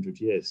in 100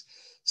 years.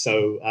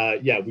 So,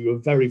 yeah, we were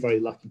very, very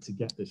lucky to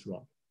get this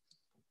rock.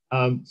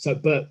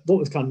 But what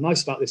was kind of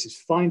nice about this is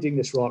finding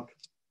this rock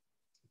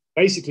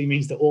basically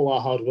means that all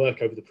our hard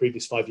work over the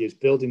previous 5 years,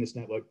 building this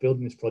network,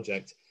 building this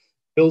project,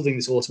 building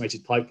this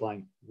automated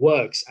pipeline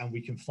works, and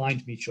we can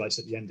find meteorites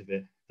at the end of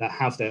it that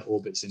have their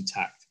orbits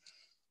intact.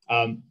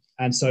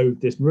 And so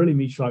this Marilli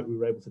meteorite, we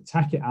were able to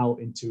tack it out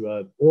into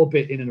an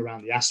orbit in and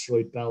around the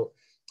asteroid belt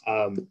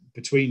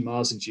between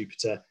Mars and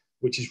Jupiter,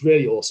 which is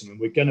really awesome. And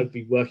we're going to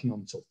be working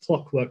on sort of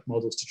clockwork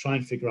models to try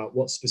and figure out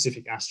what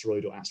specific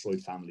asteroid or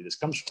asteroid family this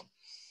comes from.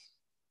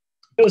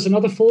 There was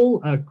another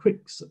fall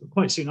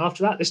quite soon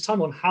after that, this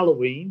time on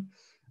Halloween.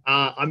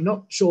 I'm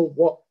not sure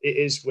what it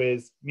is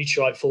with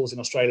meteorite falls in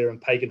Australia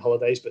and pagan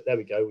holidays, but there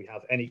we go. We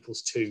have n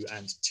equals 2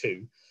 and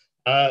 2.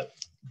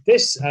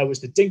 This was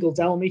the Dingle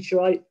Dell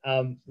meteorite.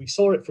 We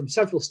saw it from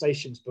several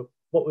stations, but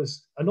what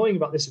was annoying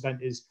about this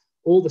event is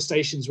all the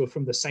stations were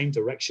from the same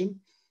direction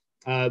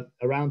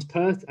around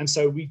Perth. And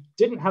so we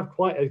didn't have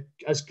quite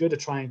as good a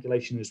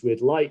triangulation as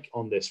we'd like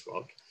on this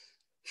rock.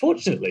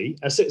 Fortunately,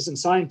 a citizen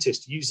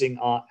scientist using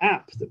our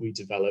app that we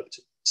developed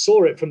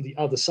saw it from the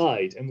other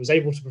side and was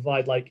able to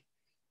provide like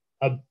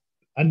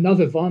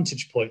another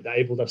vantage point that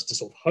enabled us to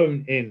sort of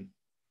hone in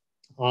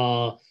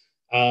our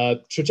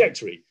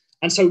trajectory.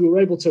 And so we were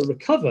able to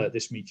recover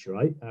this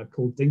meteorite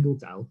called Dingle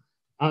Dell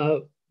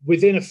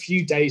within a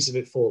few days of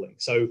it falling.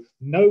 So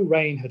no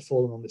rain had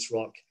fallen on this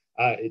rock.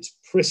 It's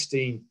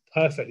pristine,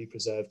 perfectly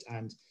preserved.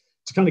 And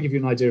to kind of give you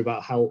an idea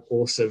about how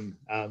awesome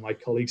my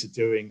colleagues are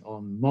doing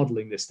on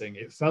modeling this thing,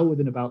 it fell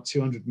within about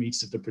 200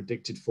 meters of the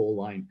predicted fall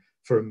line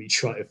for a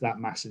meteorite of that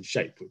mass and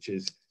shape, which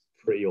is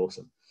pretty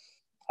awesome.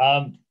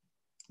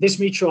 This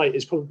meteorite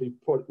is probably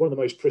one of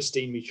the most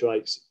pristine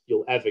meteorites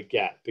you'll ever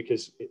get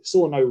because it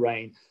saw no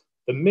rain.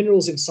 The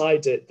minerals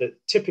inside it that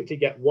typically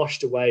get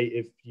washed away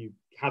if you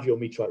have your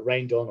meteorite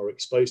rained on or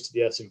exposed to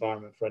the Earth's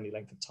environment for any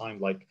length of time,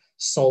 like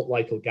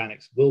salt-like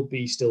organics, will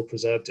be still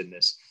preserved in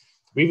this.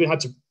 We even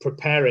had to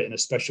prepare it in a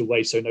special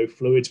way so no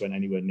fluids went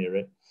anywhere near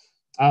it.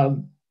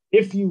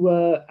 If you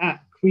were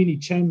at Queenie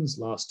Chen's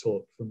last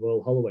talk from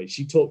Royal Holloway,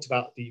 she talked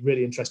about the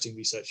really interesting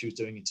research she was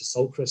doing into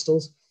salt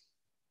crystals.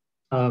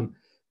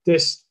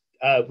 This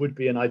would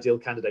be an ideal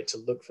candidate to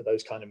look for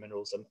those kind of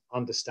minerals and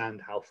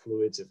understand how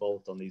fluids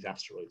evolved on these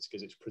asteroids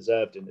because it's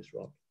preserved in this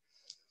rock.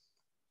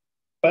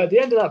 But at the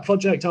end of that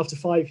project, after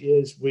 5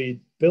 years,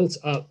 we built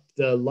up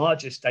the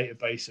largest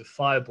database of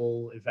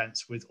fireball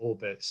events with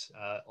orbits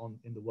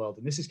in the world.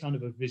 And this is kind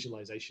of a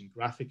visualization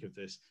graphic of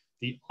this.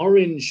 The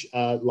orange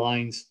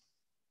lines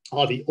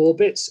are the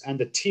orbits and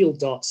the teal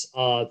dots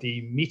are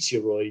the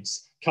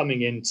meteoroids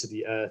coming into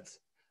the Earth,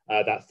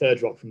 that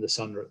third rock from the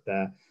sun right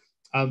there.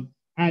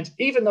 And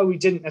even though we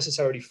didn't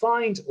necessarily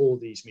find all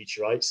these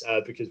meteorites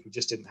because we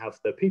just didn't have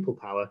the people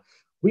power,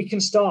 we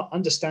can start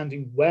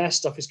understanding where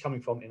stuff is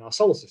coming from in our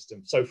solar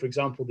system. So, for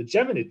example, the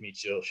Geminid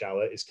meteor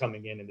shower is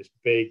coming in this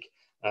big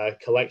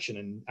collection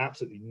and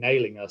absolutely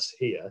nailing us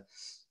here.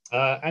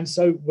 And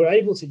so we're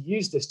able to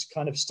use this to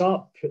kind of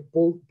start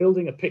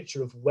building a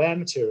picture of where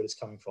material is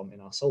coming from in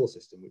our solar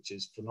system, which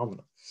is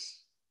phenomenal.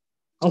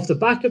 Off the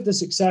back of the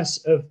success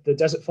of the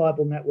Desert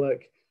Fireball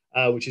Network,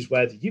 which is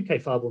where the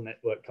UK Fireball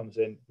Network comes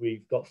in,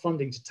 we've got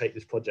funding to take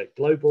this project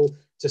global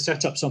to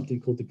set up something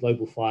called the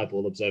Global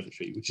Fireball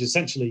Observatory, which is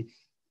essentially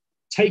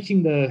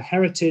taking the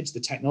heritage, the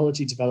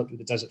technology developed with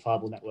the Desert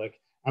Fireball Network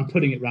and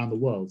putting it around the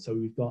world. So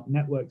we've got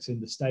networks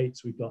in the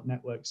States, we've got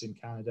networks in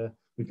Canada,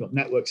 we've got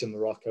networks in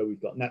Morocco, we've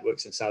got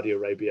networks in Saudi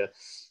Arabia.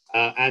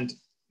 And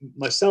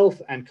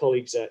myself and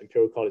colleagues at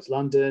Imperial College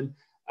London,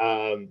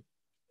 Natural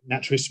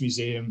History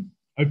Museum,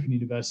 Open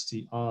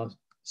University are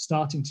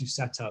starting to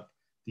set up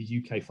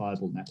the UK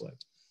Fireball Network.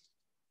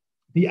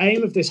 The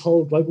aim of this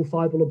whole Global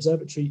Fireball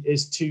Observatory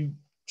is to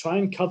try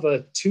and cover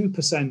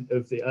 2%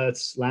 of the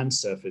Earth's land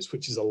surface,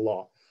 which is a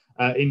lot,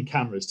 in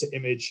cameras to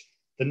image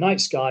the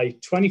night sky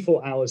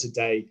 24 hours a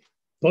day,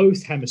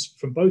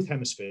 from both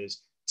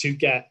hemispheres to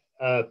get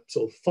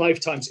sort of 5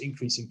 times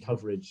increase in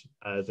coverage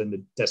than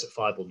the Desert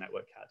Fireball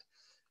Network had.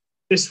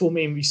 This will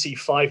mean we see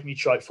 5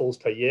 meteorite falls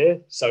per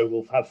year. So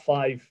we'll have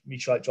 5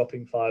 meteorite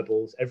dropping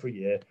fireballs every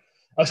year.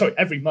 Oh, sorry,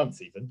 every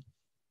month even.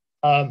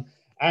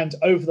 And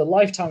over the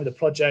lifetime of the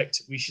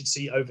project, we should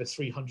see over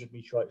 300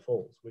 meteorite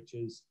falls, which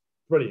is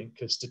brilliant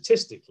because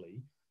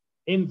statistically,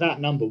 in that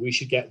number, we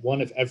should get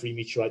one of every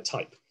meteorite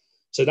type.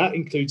 So that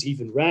includes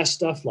even rare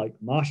stuff like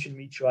Martian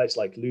meteorites,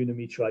 like lunar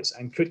meteorites,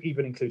 and could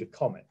even include a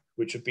comet,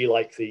 which would be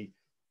like the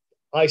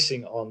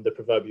icing on the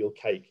proverbial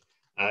cake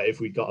if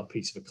we got a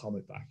piece of a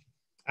comet back.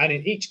 And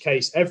in each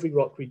case, every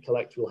rock we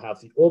collect will have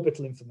the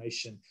orbital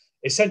information,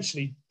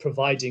 essentially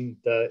providing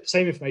the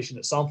same information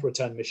that sample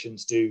return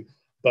missions do,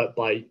 but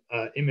by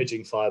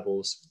imaging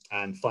fireballs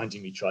and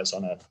finding meteorites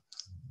on Earth.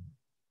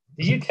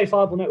 The UK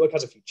Fireball Network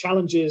has a few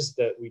challenges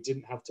that we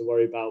didn't have to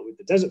worry about with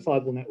the Desert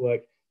Fireball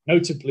Network.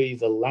 Notably,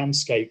 the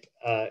landscape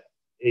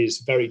is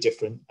very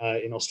different.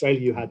 In Australia,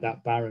 you had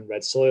that barren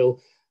red soil,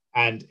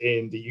 and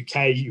in the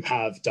UK, you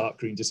have dark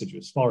green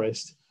deciduous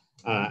forest,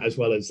 as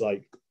well as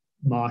like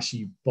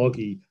marshy,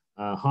 boggy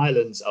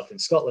highlands up in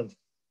Scotland.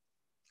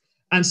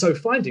 And so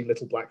finding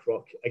little black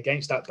rock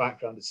against that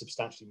background is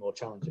substantially more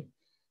challenging.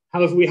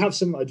 However, we have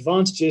some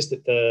advantages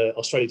that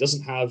Australia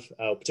doesn't have,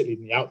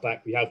 particularly in the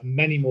outback. We have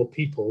many more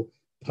people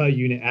per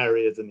unit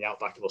area than the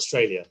outback of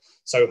Australia.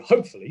 So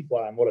hopefully,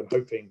 what I'm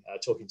hoping,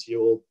 talking to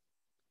you all,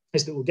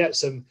 is that we'll get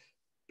some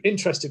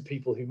interested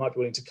people who might be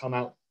willing to come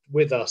out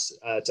with us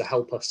to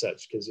help us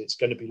search, because it's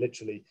going to be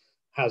literally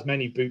as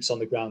many boots on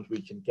the ground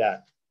we can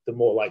get, the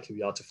more likely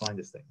we are to find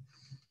this thing.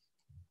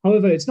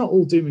 However, it's not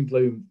all doom and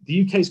gloom.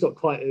 The UK's got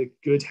quite a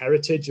good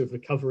heritage of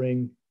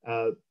recovering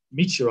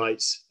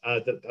meteorites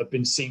that have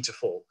been seen to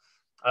fall.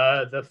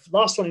 The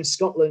last one in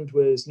Scotland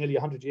was nearly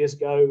 100 years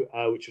ago,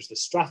 which was the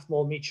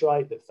Strathmore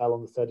meteorite that fell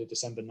on the 3rd of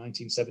December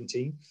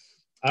 1917.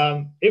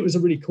 It was a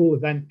really cool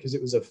event because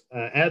it was an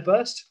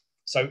airburst.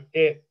 So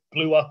it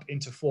blew up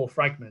into 4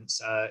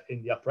 fragments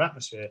in the upper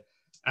atmosphere.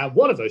 And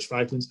one of those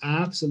fragments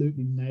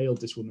absolutely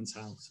nailed this woman's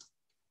house,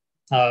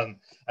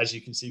 as you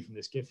can see from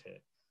this GIF here.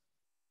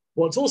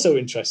 What's also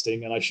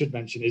interesting, and I should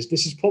mention, is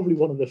this is probably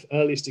one of the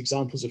earliest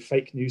examples of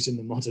fake news in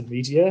the modern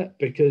media,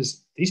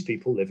 because these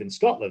people live in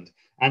Scotland.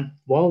 And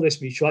while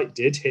this meteorite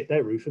did hit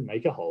their roof and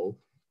make a hole,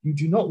 you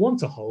do not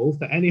want a hole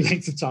for any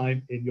length of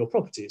time in your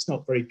property. It's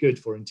not very good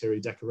for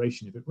interior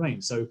decoration if it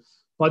rains. So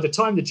by the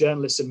time the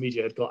journalists and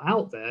media had got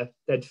out there,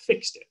 they'd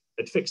fixed it.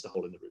 They'd fixed the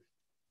hole in the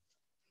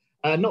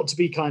roof. Not to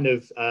be kind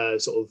of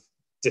sort of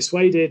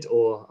dissuaded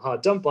or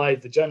hard done by,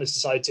 the journalists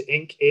decided to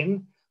ink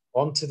in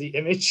onto the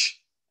image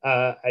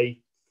a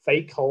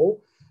fake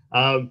hole,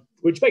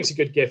 which makes a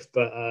good GIF,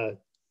 but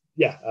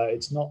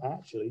it's not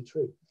actually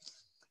true.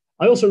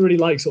 I also really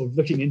like sort of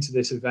looking into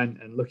this event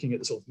and looking at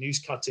the sort of news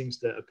cuttings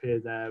that appear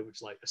there, which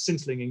is like a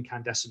scintillating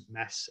incandescent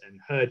mess and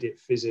heard it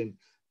fizzing,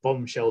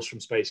 bombshells from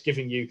space,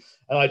 giving you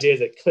an idea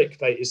that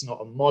clickbait is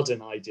not a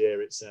modern idea.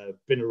 It's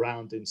been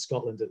around in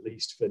Scotland at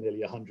least for nearly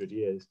 100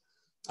 years.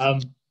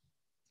 And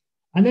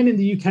then in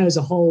the UK as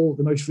a whole,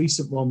 the most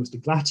recent one was the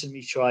Glatton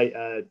meteorite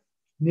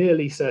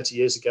nearly 30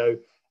 years ago.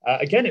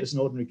 Again, it was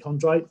an ordinary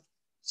chondrite.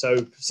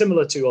 So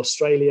similar to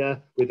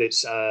Australia with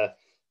its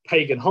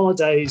pagan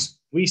holidays,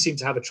 we seem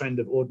to have a trend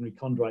of ordinary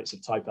chondrites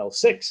of type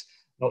L6.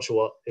 Not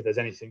sure if there's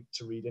anything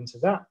to read into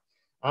that.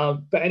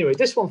 But anyway,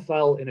 this one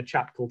fell in a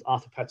chap called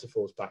Arthur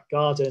Pettifor's back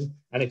garden.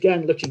 And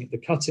again, looking at the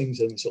cuttings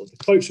and sort of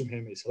the quotes from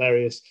him is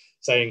hilarious,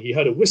 saying he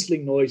heard a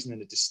whistling noise and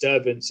then a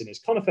disturbance in his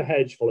conifer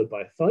hedge, followed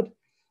by a thud.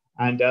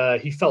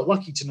 And he felt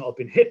lucky to not have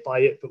been hit by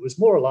it, but was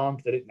more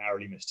alarmed that it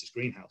narrowly missed his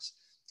greenhouse,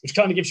 which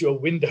kind of gives you a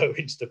window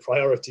into the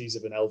priorities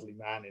of an elderly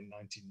man in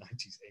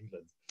 1990s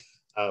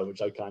England,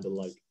 which I kind of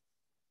like.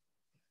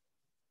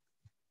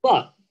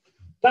 But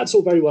that's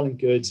all very well and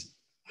good.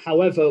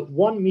 However,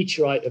 one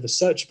meteorite of a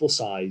searchable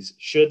size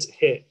should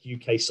hit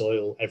UK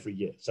soil every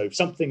year. So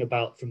something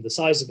about from the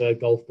size of a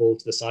golf ball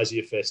to the size of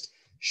your fist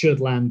should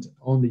land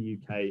on the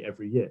UK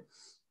every year.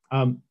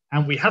 And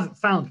we haven't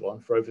found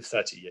one for over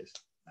 30 years.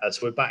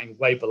 So we're batting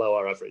way below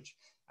our average.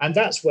 And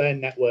that's where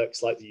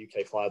networks like the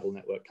UK Fireball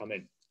Network come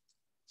in.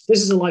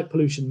 This is a light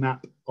pollution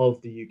map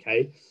of the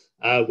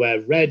UK,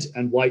 where red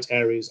and white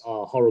areas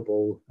are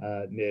horrible,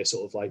 near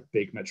sort of like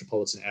big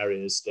metropolitan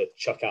areas that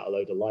chuck out a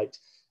load of light.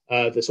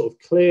 The sort of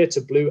clear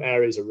to blue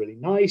areas are really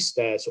nice.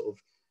 They're sort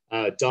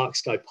of dark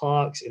sky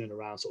parks in and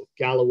around sort of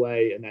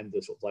Galloway, and then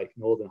the sort of like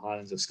Northern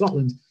Highlands of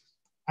Scotland.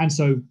 And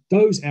so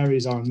those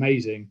areas are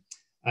amazing.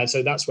 And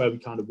so that's where we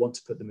kind of want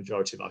to put the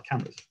majority of our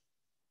cameras.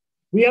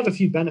 We have a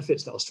few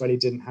benefits that Australia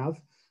didn't have,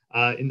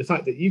 in the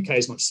fact that the UK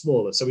is much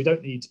smaller. So we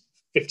don't need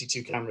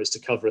 52 cameras to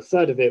cover a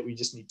third of it. We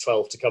just need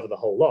 12 to cover the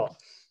whole lot.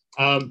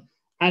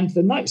 And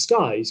the night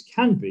skies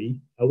can be,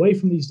 away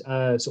from these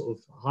sort of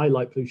high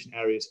light pollution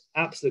areas,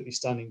 absolutely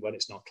stunning when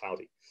it's not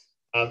cloudy.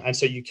 And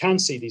so you can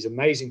see these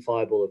amazing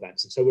fireball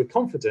events. And so we're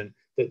confident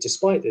that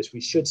despite this,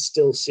 we should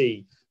still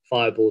see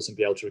fireballs and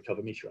be able to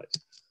recover meteorites.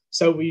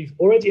 So we've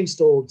already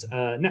installed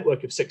a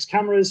network of 6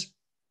 cameras,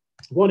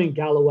 one in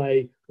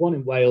Galloway, one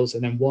in Wales,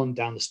 and then one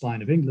down the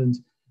spine of England.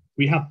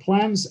 We have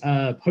plans,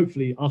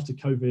 hopefully after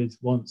COVID,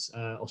 once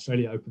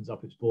Australia opens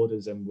up its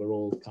borders and we're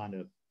all kind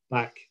of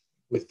back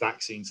with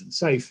vaccines and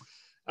safe,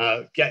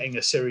 getting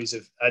a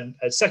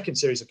second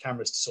series of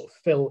cameras to sort of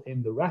fill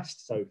in the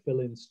rest, so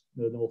fill in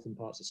the northern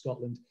parts of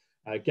Scotland,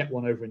 get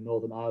one over in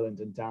Northern Ireland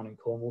and down in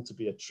Cornwall to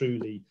be a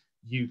truly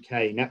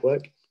UK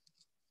network.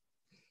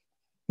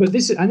 But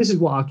this is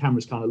what our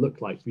cameras kind of look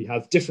like. We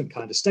have different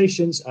kind of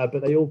stations,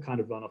 but they all kind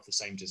of run off the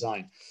same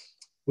design.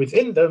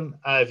 Within them,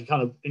 if you're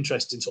kind of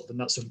interested in sort of the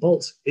nuts and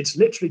bolts, it's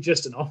literally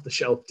just an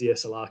off-the-shelf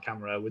DSLR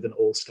camera with an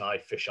all-sky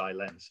fisheye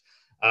lens,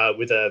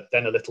 with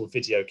then a little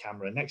video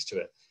camera next to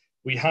it.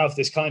 We have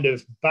this kind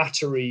of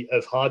battery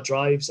of hard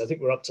drives. I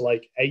think we're up to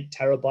like 8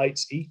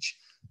 terabytes each,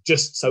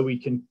 just so we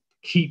can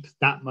keep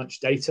that much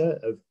data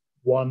of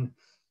one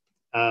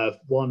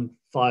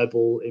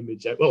fireball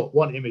image, well,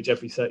 one image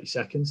every 30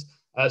 seconds.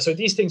 So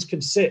these things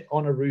can sit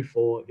on a roof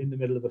or in the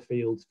middle of a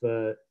field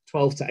for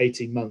 12 to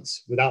 18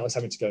 months without us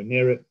having to go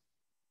near it.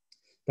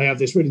 They have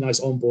this really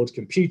nice onboard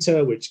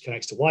computer which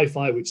connects to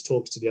Wi-Fi, which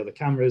talks to the other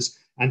cameras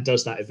and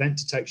does that event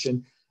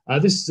detection.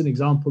 This is an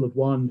example of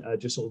one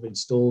just sort of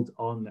installed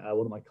on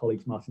one of my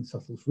colleagues, Martin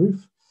Suttle's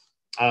roof,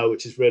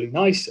 which is really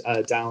nice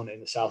down in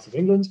the south of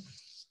England.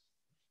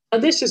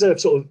 And this is a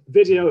sort of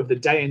video of the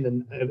day in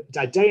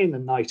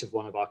the night of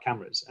one of our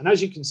cameras. And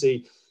as you can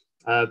see,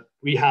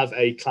 we have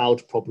a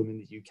cloud problem in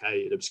the UK.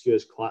 It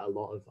obscures quite a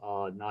lot of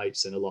our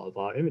nights and a lot of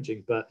our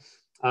imaging. But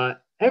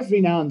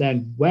every now and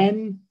then,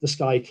 when the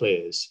sky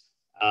clears,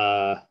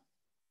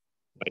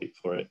 wait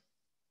for it,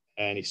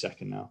 any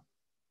second now.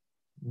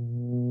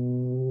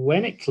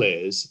 When it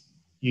clears,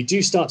 you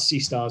do start to see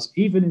stars,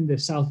 even in the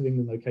south of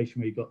England location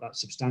where you've got that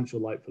substantial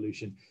light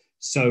pollution.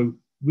 So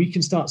we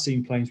can start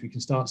seeing planes, we can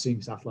start seeing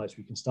satellites,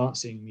 we can start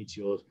seeing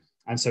meteors.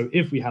 And so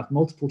if we have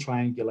multiple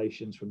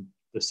triangulations from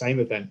the same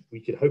event, we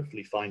could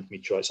hopefully find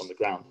meteorites on the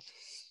ground.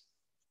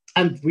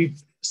 And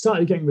we've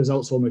started getting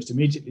results almost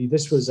immediately.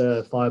 This was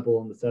a fireball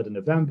on the 3rd of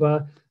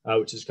November,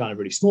 which is kind of a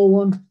really small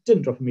one.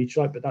 Didn't drop a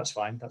meteorite, but that's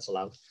fine, that's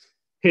allowed.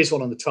 Here's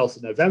one on the 12th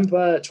of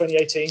November,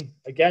 2018.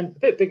 Again, a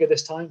bit bigger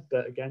this time,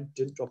 but again,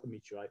 didn't drop a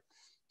meteorite.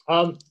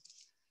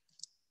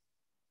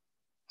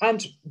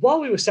 And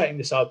while we were setting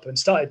this up and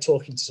started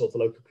talking to sort of the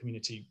local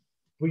community,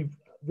 we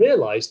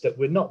realized that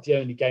we're not the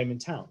only game in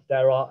town.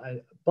 There are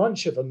a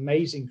bunch of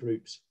amazing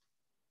groups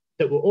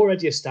that were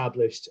already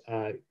established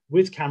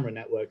with camera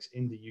networks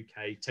in the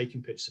UK,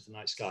 taking pictures of the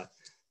night sky.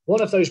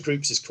 One of those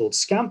groups is called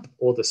SCAMP,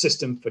 or the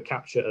System for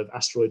Capture of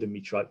Asteroid and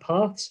Meteorite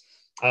Paths,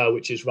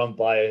 which is run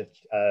by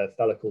a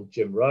fellow called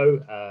Jim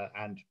Rowe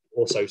and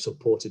also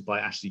supported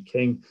by Ashley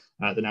King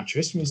at the Natural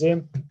History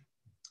Museum.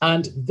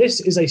 And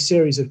this is a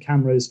series of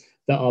cameras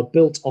that are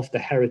built off the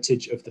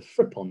heritage of the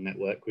Frippon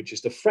network, which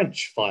is the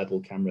French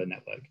fireball camera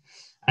network.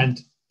 And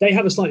they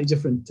have a slightly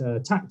different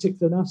tactic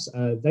than us.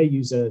 They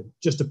use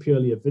just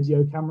purely a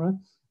video camera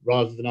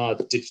rather than our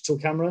digital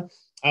camera.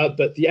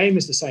 But the aim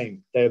is the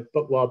same.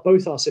 While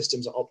both our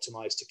systems are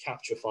optimized to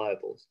capture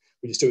fireballs,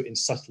 we just do it in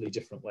subtly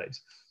different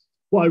ways.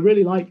 What I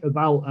really like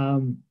about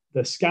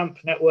the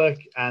SCAMP network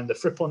and the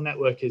Frippon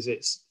network is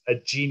it's a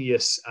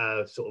genius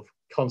sort of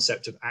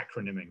concept of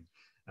acronyming.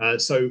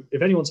 So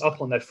if anyone's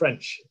up on their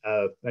French,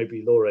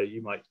 maybe Laura,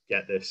 you might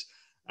get this.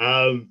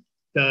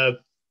 The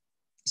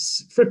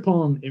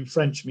Frippon in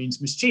French means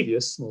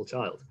mischievous small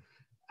child,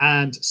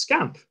 and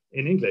SCAMP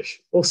in English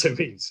also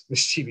means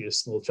mischievous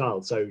small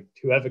child. So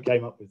whoever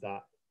came up with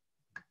that,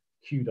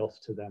 kudos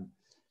to them.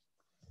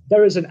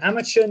 There is an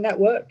amateur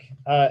network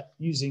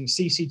using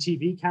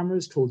CCTV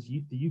cameras called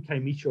the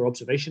UK Meteor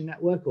Observation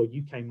Network, or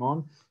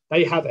UKMON.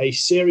 They have a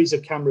series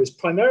of cameras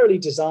primarily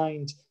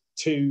designed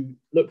to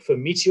look for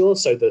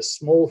meteors, so the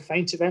small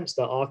faint events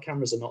that our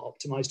cameras are not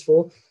optimized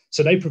for.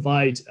 So they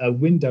provide a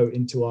window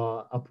into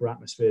our upper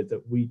atmosphere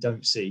that we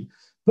don't see,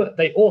 but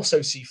they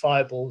also see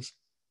fireballs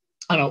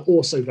and are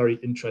also very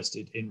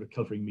interested in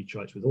recovering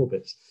meteorites with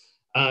orbits.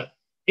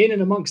 In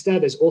and amongst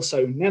there's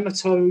also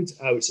Nematode,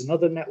 which is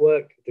another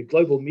network, the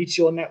Global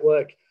Meteor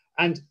Network,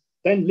 and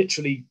then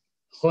literally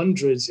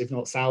hundreds, if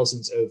not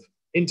thousands, of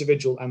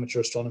individual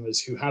amateur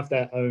astronomers who have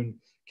their own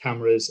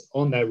cameras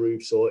on their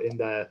roofs or in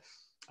their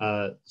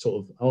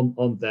sort of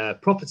on their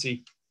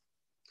property,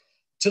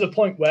 to the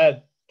point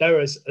where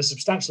there is a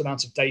substantial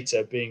amount of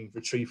data being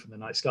retrieved from the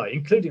night sky,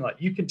 including, like,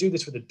 you can do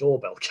this with a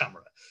doorbell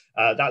camera.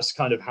 That's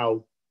kind of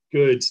how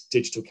good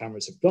digital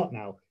cameras have got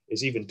now,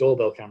 is even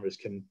doorbell cameras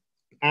can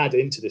add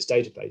into this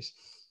database.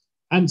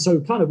 And so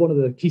kind of one of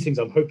the key things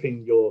I'm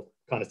hoping you're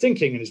kind of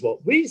thinking, and is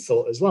what we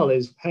thought as well,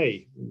 is,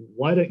 hey,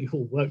 why don't you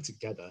all work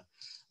together?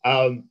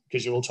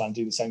 Because you're all trying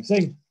to do the same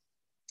thing.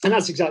 And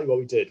that's exactly what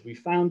we did. We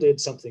founded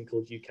something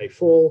called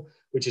UK4,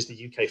 which is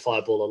the UK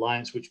Fireball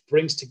Alliance, which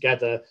brings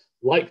together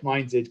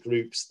like-minded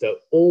groups that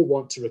all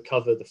want to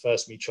recover the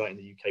first meteorite in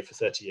the UK for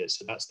 30 years.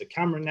 So that's the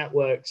camera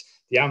networks,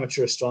 the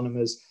amateur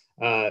astronomers,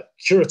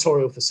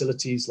 curatorial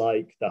facilities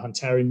like the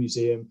Hunterian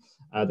Museum,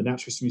 the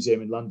Natural History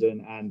Museum in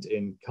London and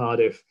in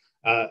Cardiff,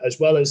 as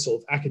well as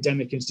sort of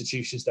academic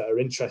institutions that are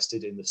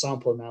interested in the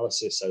sample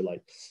analysis. So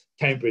like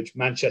Cambridge,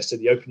 Manchester,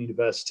 the Open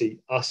University,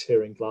 us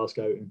here in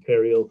Glasgow,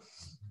 Imperial.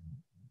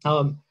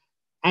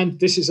 And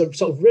this is a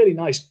sort of really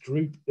nice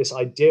group, this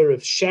idea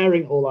of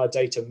sharing all our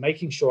data,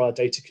 making sure our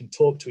data can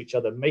talk to each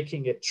other,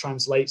 making it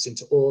translates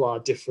into all our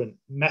different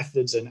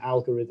methods and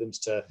algorithms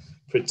to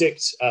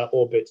predict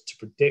orbit, to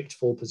predict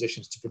fall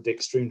positions, to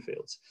predict strewn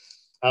fields.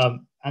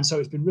 And so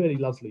it's been really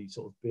lovely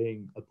sort of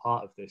being a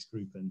part of this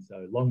group, and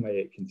so long may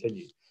it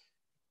continue.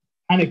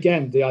 And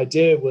again, the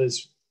idea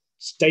was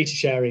data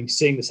sharing,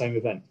 seeing the same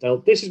event.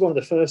 Now, this is one of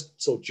the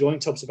first sort of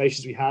joint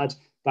observations we had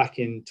back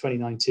in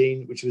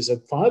 2019, which was a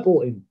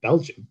fireball in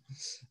Belgium.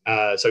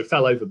 So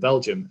fell over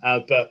Belgium,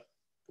 but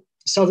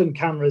southern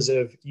cameras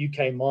of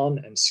UK Mon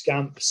and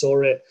Scamp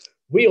saw it.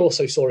 We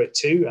also saw it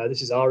too.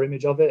 This is our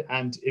image of it.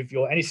 And if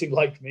you're anything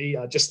like me,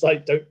 just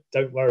like,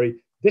 don't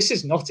worry. This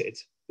is not it.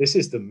 This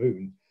is the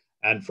moon.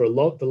 And for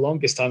the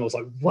longest time, I was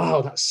like,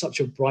 wow, that's such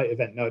a bright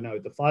event. No,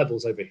 the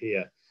fireball's over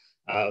here,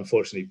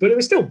 unfortunately. But it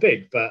was still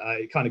big, but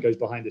it kind of goes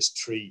behind this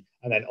tree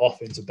and then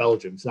off into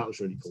Belgium. So that was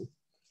really cool.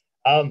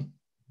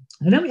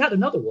 And then we had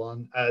another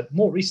one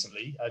more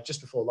recently, just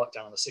before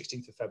lockdown on the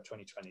 16th of Feb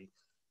 2020.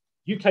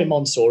 UK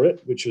Mon saw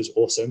it, which was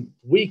awesome.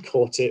 We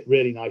caught it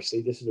really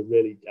nicely. This is a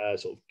really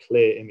sort of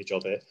clear image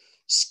of it.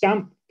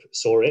 Scamp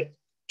saw it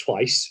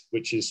twice,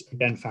 which is,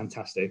 again,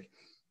 fantastic.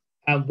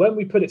 And when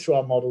we put it through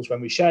our models,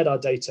 when we shared our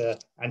data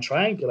and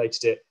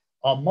triangulated it,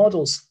 our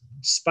models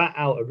spat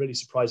out a really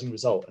surprising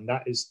result. And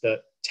that is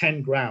that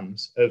 10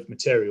 grams of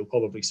material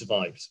probably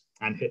survives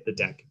and hit the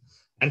deck.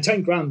 And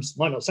 10 grams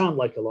might not sound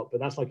like a lot,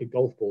 but that's like a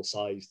golf ball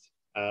sized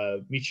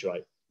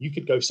meteorite. You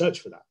could go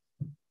search for that.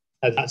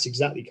 And that's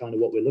exactly kind of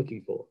what we're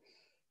looking for.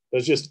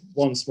 There's just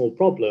one small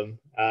problem,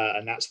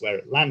 and that's where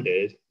it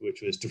landed,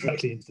 which was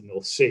directly into the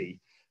North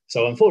Sea.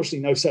 So unfortunately,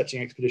 no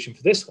searching expedition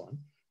for this one.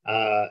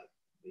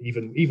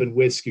 Even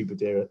with scuba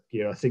gear,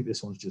 I think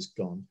this one's just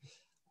gone.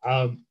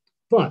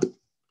 But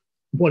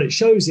what it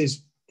shows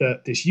is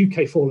that this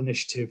UK Fall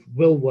Initiative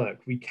will work.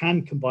 We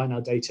can combine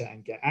our data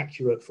and get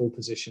accurate fall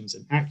positions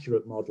and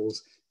accurate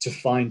models to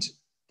find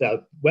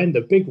that when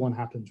the big one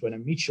happens, when a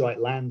meteorite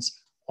lands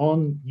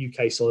on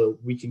UK soil,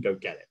 we can go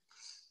get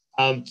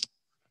it.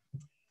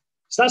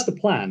 So that's the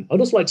plan. I'd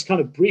also like to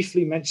kind of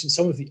briefly mention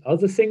some of the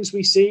other things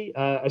we see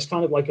as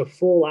kind of like a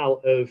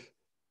fallout of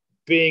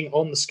being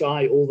on the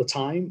sky all the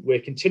time.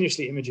 We're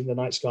continuously imaging the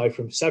night sky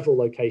from several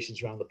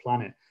locations around the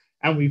planet.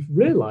 And we've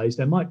realized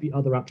there might be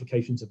other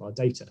applications of our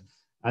data.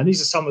 And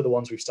these are some of the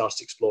ones we've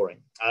started exploring.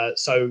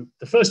 So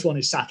the first one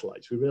is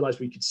satellites. We realized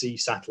we could see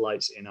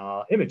satellites in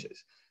our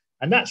images.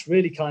 And that's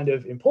really kind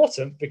of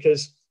important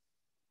because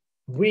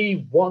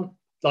we want,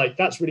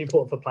 that's really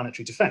important for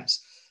planetary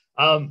defense.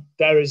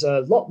 There is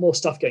a lot more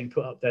stuff getting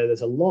put up there.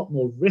 There's a lot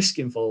more risk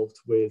involved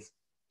with,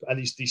 and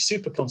these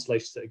super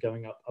constellations that are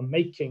going up are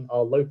making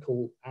our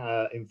local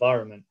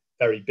environment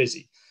very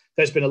busy.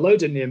 There's been a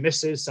load of near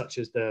misses, such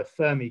as the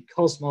Fermi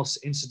Cosmos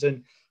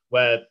incident,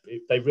 where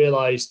they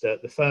realized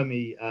that the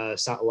Fermi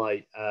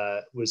satellite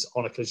was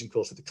on a collision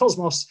course with the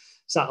Cosmos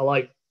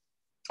satellite,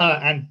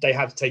 and they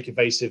had to take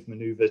evasive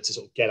maneuver to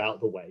sort of get out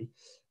of the way,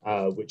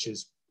 which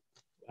is,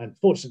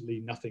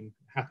 unfortunately, nothing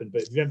happened.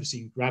 But if you've ever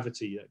seen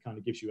Gravity, that kind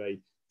of gives you a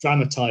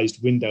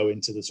dramatized window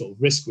into the sort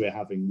of risk we're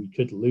having. We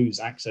could lose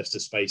access to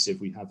space if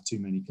we have too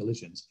many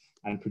collisions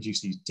and produce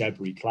these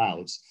debris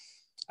clouds.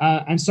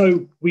 And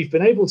so we've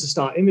been able to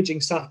start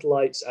imaging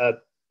satellites.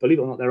 Believe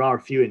it or not, there are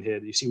a few in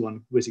here. You see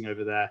one whizzing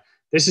over there.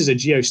 This is a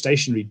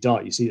geostationary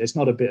dot. You see, it's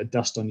not a bit of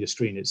dust on your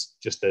screen. It's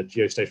just a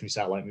geostationary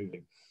satellite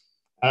moving.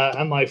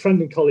 And my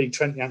friend and colleague,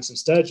 Trent Jansen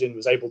Sturgeon,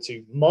 was able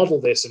to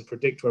model this and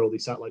predict where all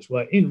these satellites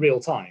were in real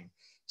time.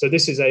 So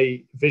this is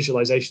a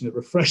visualization that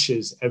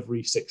refreshes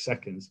every 6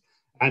 seconds.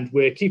 And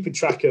we're keeping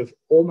track of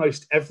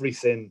almost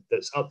everything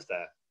that's up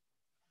there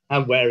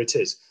and where it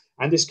is.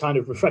 And this kind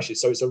of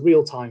refreshes. So it's a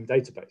real-time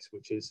database,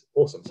 which is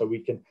awesome. So we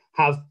can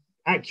have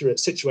accurate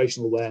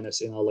situational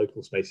awareness in our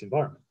local space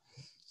environment.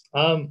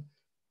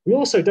 We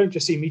also don't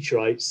just see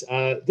meteorites.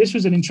 This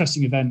was an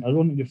interesting event. I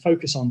wanted to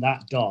focus on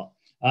that dot.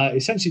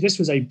 Essentially, this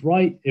was a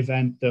bright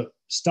event that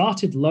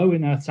started low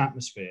in Earth's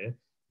atmosphere,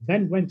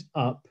 then went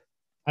up,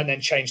 and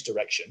then changed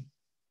direction.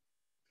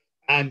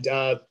 And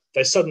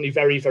there's suddenly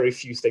very, very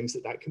few things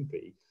that can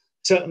be.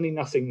 Certainly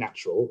nothing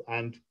natural.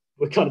 And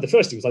we're kind of, the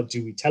first thing was like,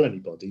 do we tell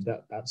anybody?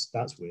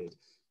 That's weird.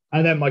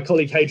 And then my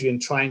colleague Hadrian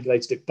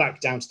triangulated it back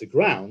down to the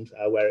ground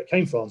where it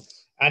came from.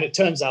 And it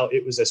turns out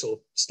it was a sort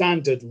of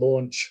standard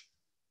launch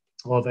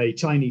of a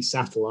Chinese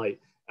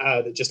satellite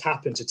that just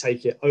happened to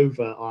take it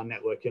over our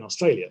network in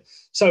Australia.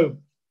 So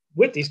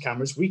with these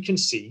cameras, we can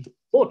see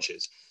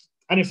launches.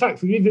 And in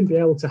fact, we've even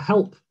been able to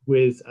help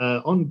with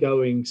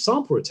ongoing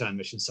sample return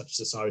missions such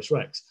as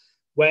OSIRIS-REx.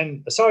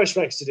 When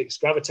OSIRIS-REx did its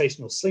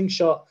gravitational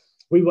slingshot,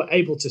 we were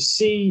able to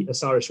see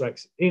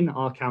OSIRIS-REx in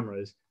our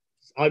cameras.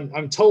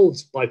 I'm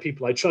told by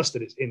people I trust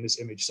that it's in this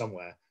image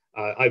somewhere.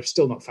 I've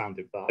still not found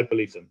it, but I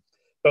believe them.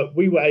 But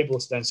we were able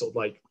to then sort of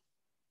like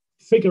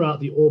figure out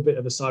the orbit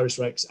of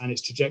OSIRIS-REx and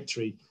its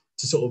trajectory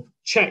to sort of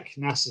check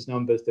NASA's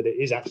numbers that it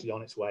is actually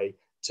on its way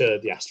to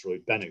the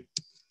asteroid Bennu.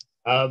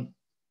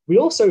 We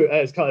also,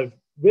 as kind of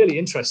really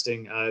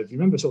interesting. If you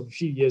remember sort of a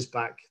few years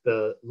back,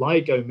 the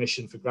LIGO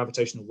mission for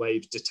gravitational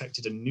waves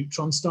detected a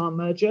neutron star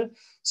merger.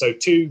 So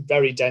two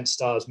very dense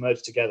stars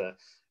merged together.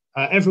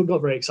 Everyone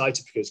got very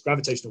excited because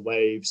gravitational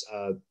waves,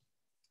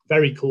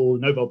 very cool,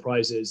 Nobel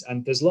Prizes,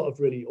 and there's a lot of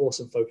really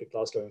awesome folk at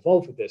Glasgow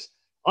involved with this.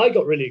 I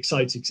got really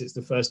excited because it's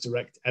the first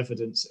direct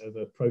evidence of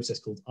a process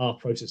called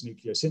R-process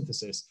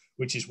nucleosynthesis,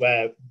 which is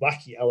where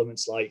wacky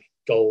elements like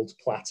gold,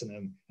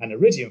 platinum, and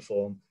iridium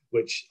form,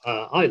 which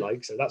I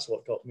like. So that's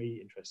what got me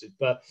interested.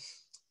 But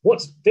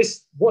what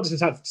does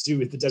this have to do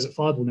with the Desert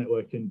Fireball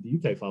Network and the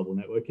UK Fireball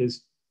Network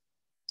is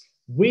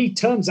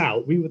turns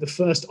out we were the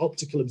first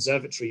optical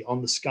observatory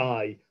on the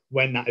sky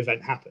when that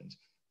event happened.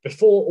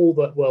 Before all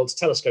the world's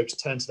telescopes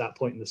turned to that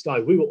point in the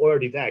sky, we were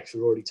already there because we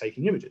were already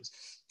taking images.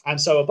 And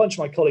so a bunch of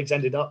my colleagues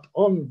ended up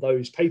on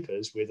those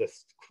papers with a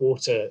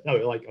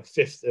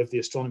fifth of the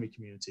astronomy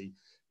community,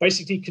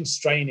 basically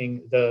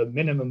constraining the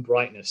minimum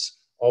brightness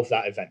of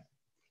that event,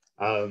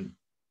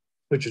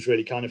 which was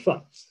really kind of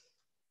fun.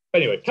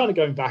 Anyway, kind of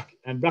going back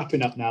and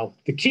wrapping up now,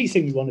 the key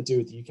thing we want to do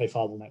with the UK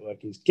Fireball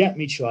Network is get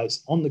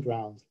meteorites on the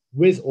ground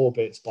with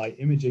orbits by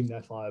imaging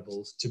their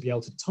fireballs to be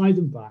able to tie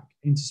them back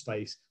into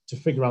space to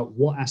figure out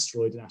what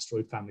asteroid and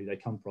asteroid family they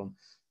come from,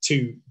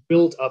 to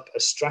build up a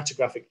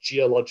stratigraphic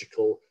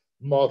geological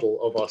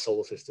model of our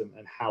solar system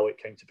and how it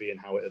came to be and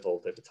how it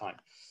evolved over time.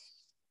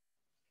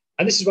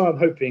 And this is where I'm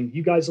hoping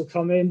you guys will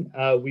come in.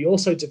 We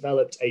also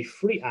developed a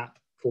free app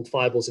called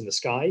Fireballs in the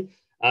Sky,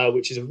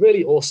 which is a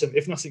really awesome,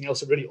 if nothing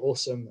else, a really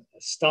awesome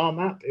star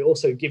map. It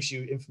also gives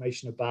you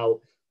information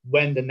about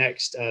when the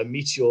next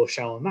meteor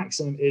shower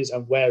maximum is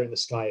and where in the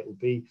sky it will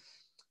be.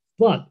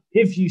 But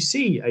if you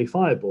see a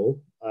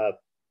fireball,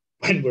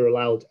 when we're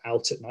allowed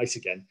out at night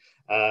again,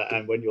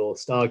 and when you're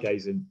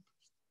stargazing,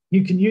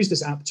 you can use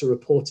this app to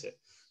report it.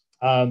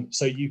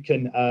 So you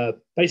can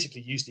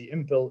basically use the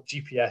inbuilt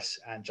GPS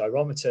and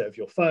gyrometer of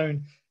your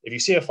phone. If you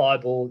see a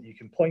fireball, you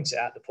can point it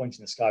at the point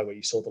in the sky where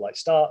you saw the light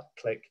start,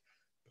 click,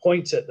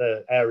 point at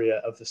the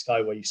area of the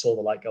sky where you saw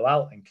the light go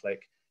out and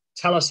click.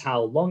 Tell us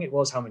how long it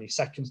was, how many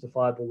seconds the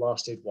fireball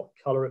lasted, what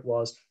color it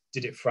was,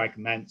 did it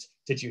fragment,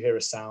 did you hear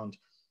a sound?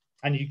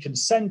 And you can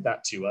send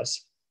that to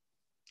us.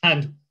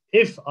 And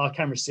if our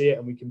cameras see it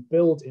and we can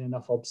build in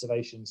enough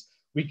observations,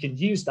 we can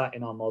use that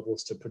in our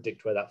models to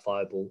predict where that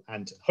fireball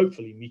and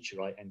hopefully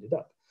meteorite ended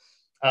up.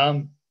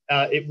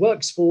 It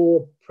works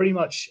for pretty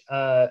much,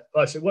 so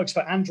it works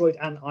for Android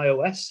and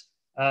iOS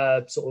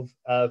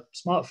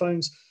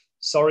smartphones.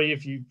 Sorry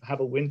if you have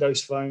a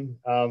Windows phone.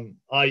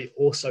 I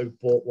also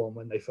bought one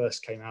when they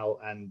first came out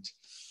and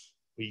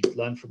we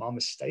learned from our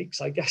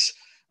mistakes, I guess.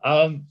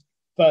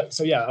 But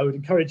so yeah, I would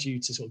encourage you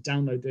to sort of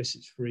download this.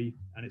 It's free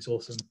and it's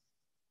awesome.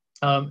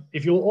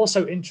 If you're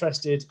also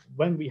interested,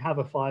 when we have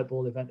a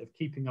Fireball event, of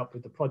keeping up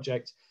with the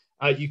project,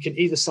 you can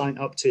either sign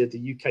up to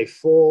the UK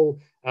Fall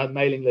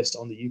mailing list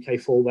on the UK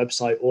Fall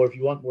website, or if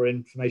you want more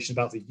information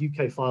about the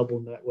UK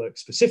Fireball Network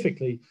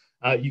specifically,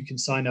 you can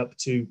sign up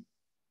to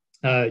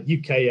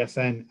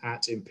UKFN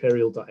at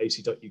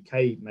imperial.ac.uk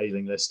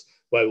mailing list,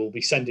 where we'll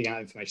be sending out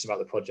information about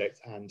the project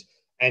and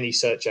any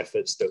search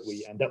efforts that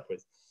we end up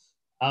with.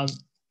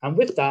 And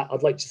with that,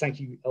 I'd like to thank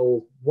you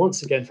all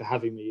once again for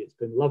having me. It's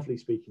been lovely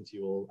speaking to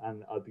you all,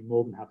 and I'd be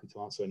more than happy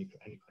to answer any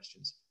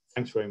questions.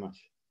 Thanks very much.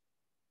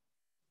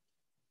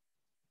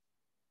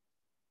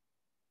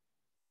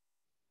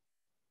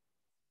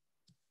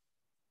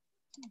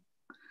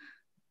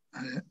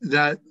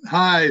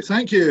 Hi,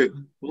 thank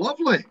you.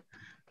 Lovely.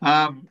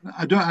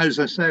 As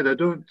I said,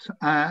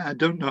 I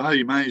don't know how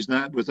you manage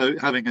that without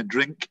having a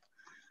drink,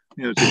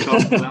 to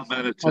talk for that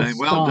amount of time.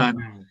 Well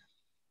done.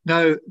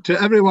 Now,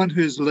 to everyone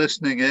who's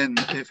listening in,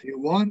 if you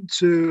want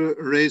to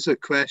raise a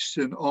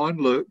question on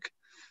Luke,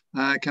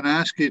 I can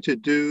ask you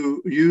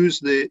to use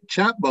the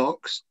chat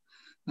box,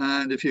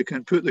 and if you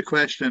can put the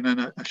question in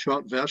a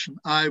short version,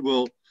 I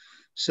will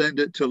send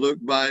it to Luke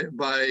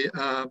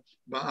on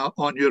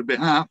your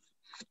behalf.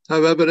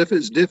 However, if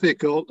it's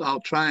difficult, I'll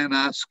try and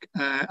ask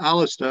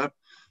Alistair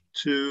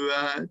to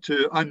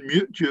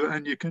unmute you,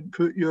 and you can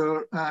put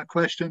your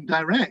question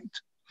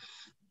direct.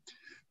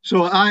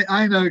 So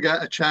I now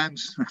get a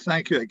chance.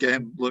 Thank you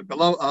again, Luke. A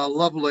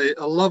lovely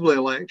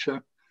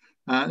lecture.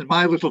 In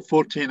my little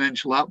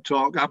 14-inch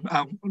laptop,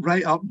 I'm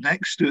right up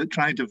next to it,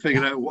 trying to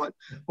figure out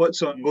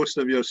what's on most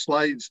of your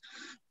slides.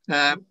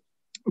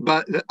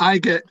 But I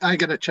get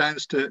a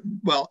chance to,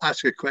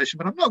 ask a question,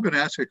 but I'm not going to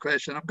ask a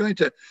question. I'm going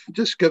to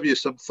just give you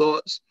some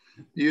thoughts.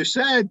 You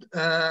said,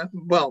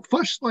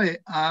 firstly,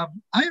 I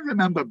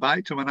remember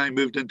back to when I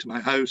moved into my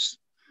house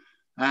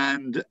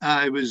and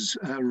I was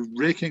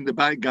raking the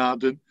back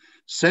garden,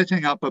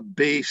 setting up a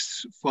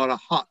base for a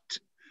hut.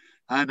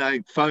 And I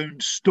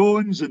found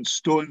stones and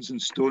stones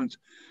and stones.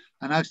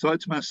 And I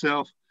thought to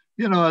myself,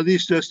 are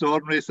these just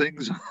ordinary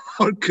things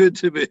or could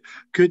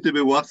they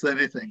be worth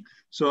anything?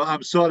 So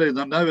I'm sorry,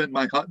 they're now in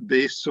my hut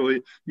base, so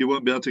you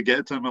won't be able to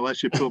get to them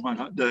unless you pull my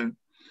hut down.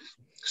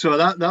 So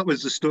that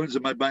was the stones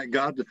in my back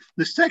garden.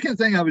 The second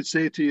thing I would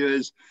say to you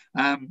is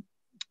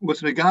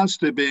with regards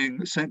to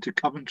being sent to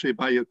Coventry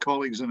by your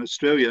colleagues in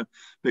Australia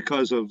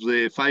because of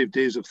the 5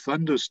 days of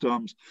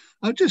thunderstorms,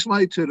 I'd just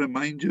like to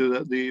remind you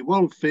that the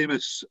world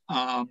famous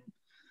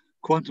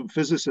quantum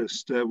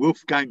physicist,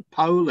 Wolfgang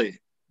Pauli,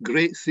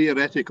 great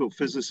theoretical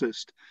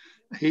physicist,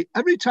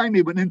 every time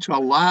he went into a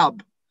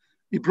lab,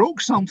 he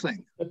broke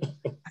something.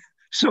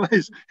 So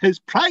his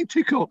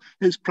practical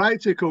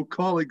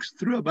colleagues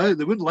threw him out.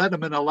 They wouldn't let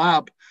him in a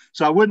lab.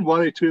 So I wouldn't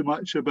worry too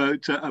much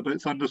about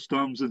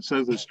thunderstorms in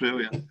South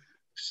Australia.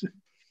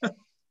 I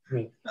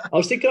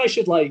was thinking I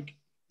should like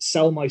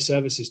sell my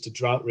services to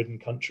drought-ridden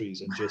countries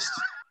and just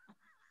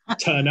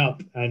turn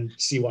up and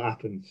see what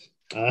happens.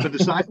 When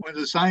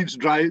the science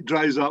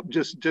dries up,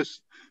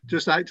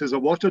 just act as a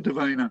water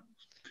diviner.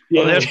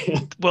 Yeah.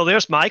 Well,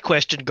 there's my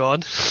question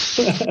gone.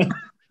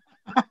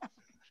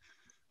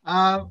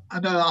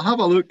 And I'll have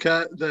a look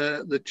at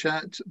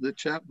the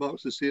chat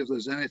box to see if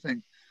there's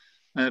anything.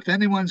 If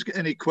anyone's got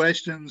any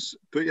questions,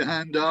 put your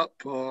hand up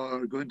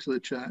or go into the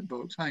chat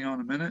box. Hang on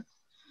a minute.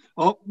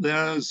 Oh,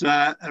 there's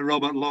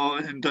Robert Law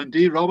in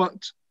Dundee.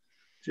 Robert,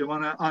 do you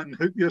want to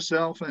unhook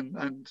yourself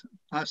and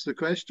ask the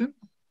question?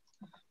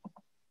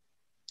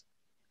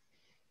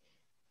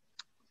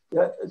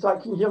 Yeah,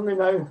 can you hear me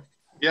now?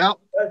 Yeah,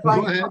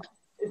 go ahead.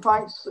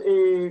 Thanks,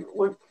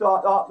 Luke.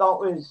 That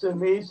was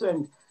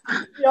amazing.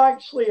 We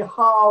actually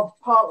have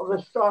part of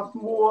the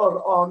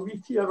Strathmore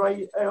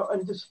meteorite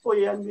on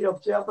display in the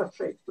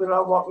observatory where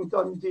I work in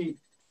Dundee,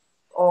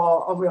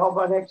 and we have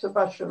an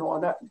exhibition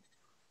on it.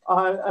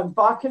 And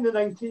back in the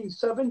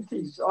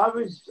 1970s, I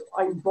was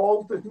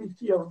involved with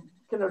meteor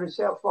kind of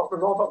research work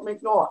with Rob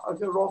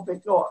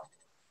McNaught.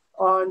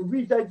 And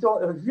we did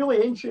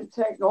really ancient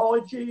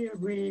technology.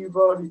 We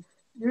were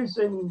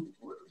using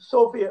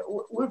Soviet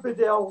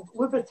Lubitel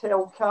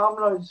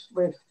cameras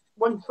with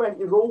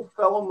 120 roll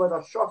film with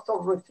a shutter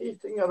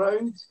rotating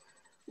around.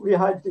 We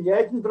had the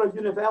Edinburgh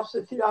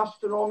University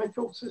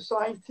Astronomical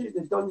Society,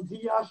 the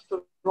Dundee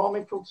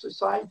Astronomical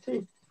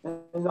Society,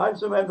 and I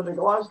was a member of the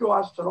Glasgow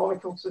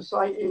Astronomical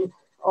Society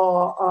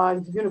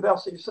and the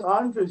University of St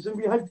Andrews. And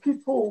we had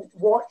people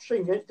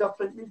watching at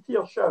different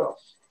meteor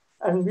showers.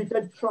 And we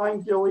did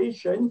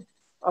triangulation.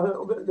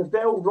 The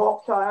Bell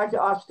Rock, I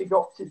got asked to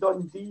go up to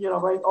Dundee and I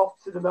went up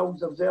to the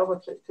Mills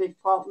Observatory to take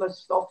part in this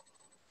stuff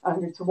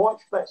and to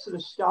watch bits of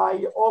the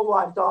sky. All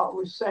that data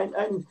was sent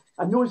in.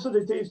 And those are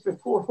the days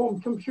before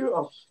home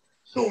computers.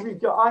 So we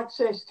got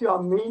access to a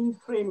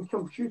mainframe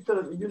computer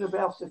at the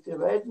University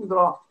of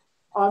Edinburgh.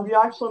 And we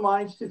actually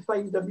managed to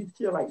find a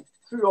meteorite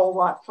through all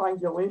that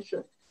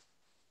triangulation.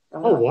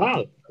 Oh,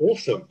 wow.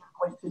 Awesome.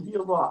 I'd like to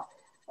hear that.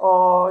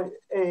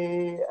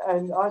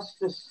 And that's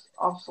just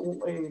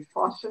absolutely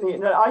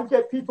fascinating. And I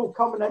get people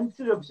coming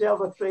into the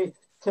observatory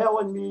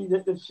telling me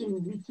that they've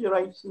seen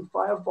meteorites and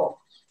fireballs.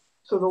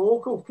 So the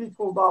local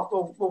people that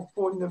will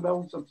phone the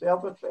Mills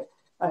Observatory.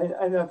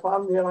 And if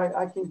I'm there,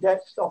 I can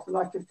get stuff and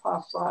I can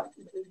pass that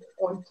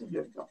on to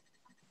you.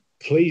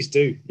 Please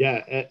do.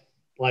 Yeah.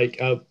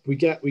 We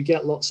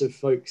get lots of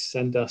folks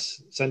send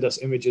us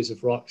images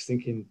of rocks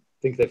think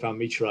they found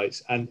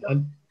meteorites. And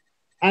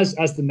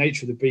as the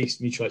nature of the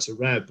beast, meteorites are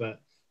rare,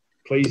 but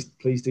please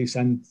do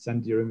send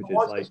your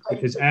images,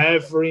 because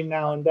every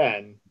now and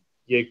then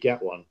you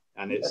get one,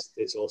 and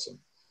it's awesome.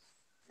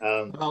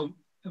 Well,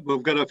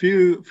 we've got a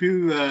few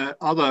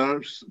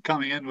others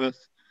coming in with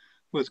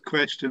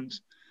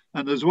questions,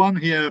 and there's one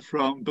here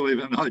from, believe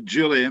it or not,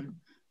 Julian,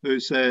 who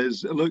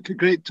says, "Look,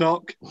 great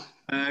talk.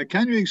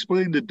 Can you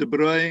explain the De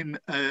Bruyne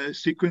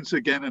sequence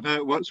again and how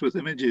it works with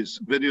images,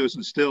 videos,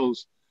 and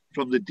stills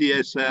from the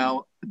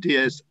DSLR,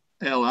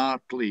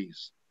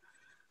 please?"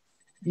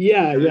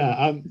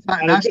 Yeah.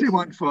 A nasty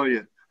one for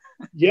you.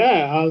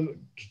 Yeah.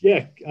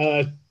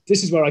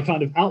 This is where I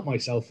kind of out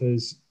myself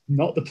as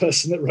not the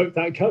person that wrote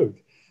that code.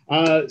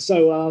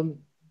 So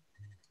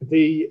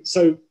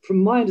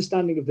from my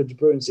understanding of the De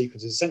Bruyne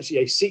sequence is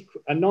essentially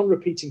a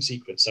non-repeating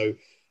sequence. So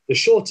the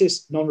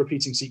shortest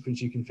non-repeating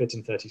sequence you can fit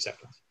in 30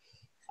 seconds.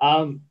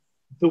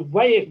 The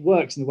way it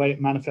works and the way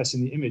it manifests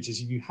in the image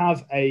is you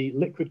have a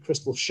liquid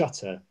crystal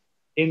shutter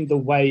in the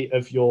way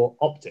of your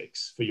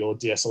optics for your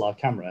DSLR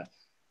camera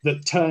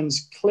that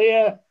turns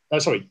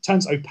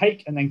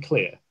opaque and then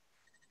clear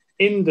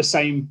in the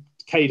same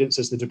cadence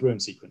as the De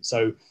Bruyne sequence.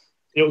 So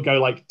it'll go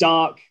like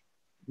dark,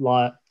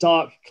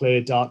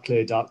 clear, dark,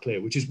 clear, dark,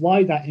 clear, which is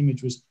why that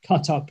image was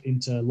cut up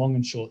into long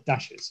and short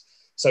dashes.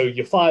 So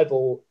your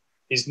fireball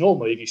is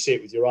normally, if you see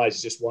it with your eyes,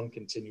 is just one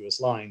continuous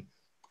line.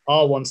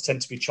 R1s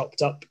tend to be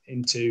chopped up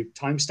into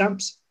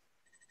timestamps.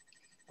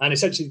 And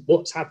essentially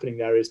what's happening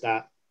there is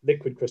that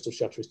liquid crystal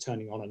shutter is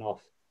turning on and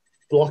off,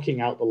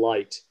 blocking out the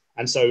light.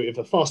 And so if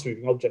a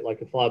fast-moving object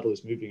like a fireball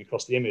is moving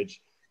across the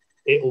image,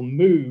 it will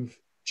move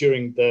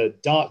during the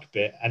dark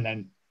bit, and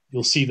then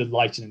you'll see the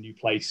light in a new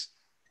place.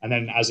 And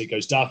then as it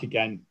goes dark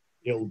again,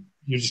 you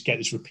just get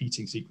this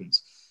repeating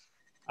sequence.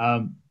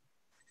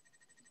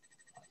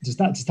 Does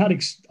that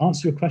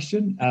answer your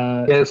question?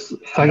 Yes,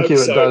 thank you.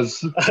 So. It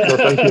does. No,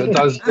 thank you. It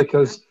does,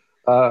 because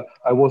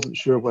I wasn't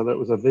sure whether it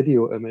was a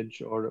video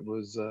image or it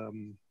was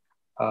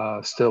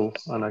still,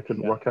 and I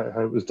couldn't work out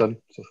how it was done.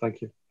 So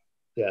thank you.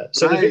 Yeah.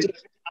 So the Right. video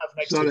we have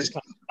next to Sorry. it just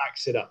kind of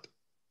backs it up.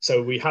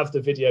 So we have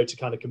the video to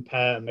kind of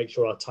compare and make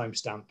sure our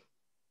timestamp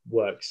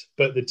works.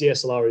 But the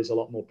DSLR is a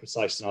lot more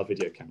precise than our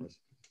video cameras.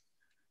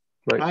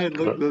 Right,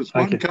 look, there's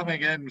one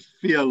coming in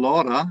via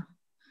Laura,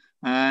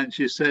 and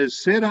she says,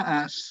 Sarah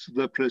asks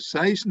the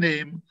precise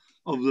name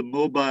of the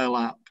mobile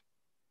app.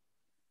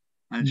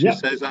 And she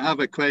says, I have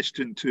a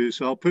question too,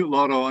 so I'll put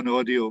Laura on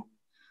audio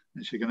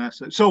and she can ask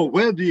that. So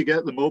where do you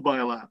get the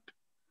mobile app?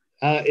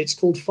 It's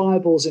called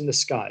Fireballs in the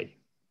Sky.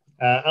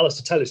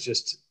 Alistair Taylor's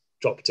just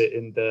dropped it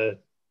in the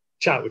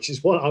chat, which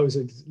is what I was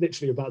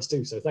literally about to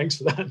do. So thanks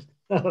for that.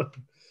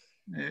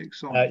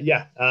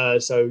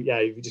 Excellent. So yeah,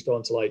 if you just go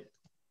onto like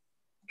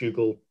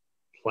Google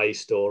Play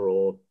Store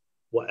or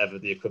whatever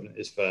the equivalent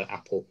is for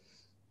Apple,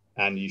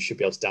 and you should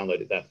be able to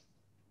download it there.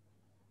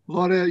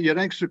 Laura, your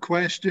extra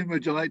question,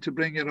 would you like to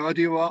bring your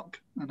audio up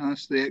and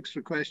ask the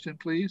extra question,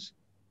 please?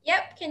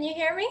 Yep, can you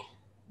hear me?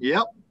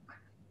 Yep.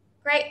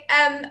 Great.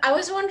 I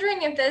was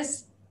wondering if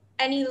there's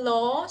any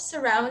law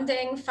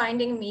surrounding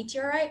finding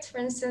meteorites. For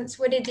instance,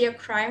 would it be a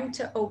crime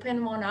to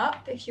open one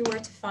up if you were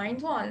to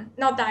find one?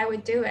 Not that I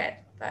would do it,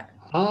 but...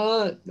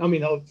 I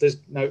mean,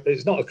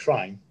 it's not a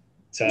crime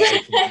to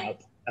open one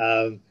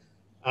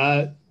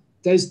up.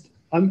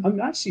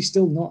 I'm actually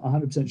still not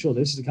 100% sure.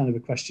 This is the kind of a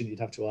question you'd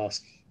have to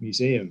ask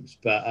museums.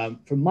 But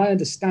from my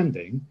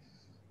understanding,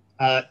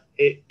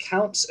 it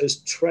counts as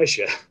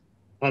treasure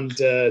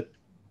under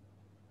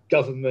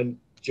government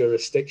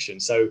jurisdiction.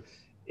 So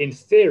in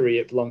theory,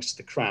 it belongs to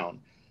the Crown.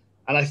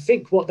 And I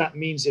think what that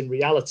means in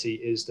reality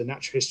is the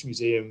Natural History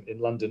Museum in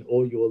London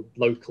or your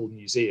local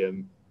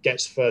museum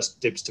gets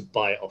first dibs to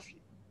buy it off you.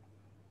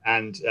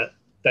 And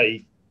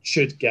they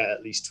should get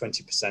at least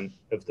 20%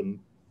 of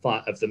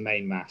the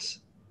main mass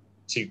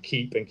to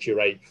keep and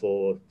curate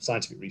for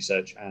scientific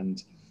research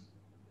and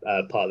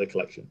part of the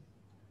collection.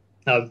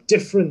 Now,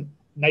 different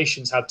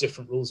nations have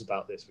different rules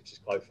about this, which is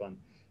quite fun.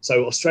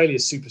 So Australia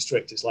is super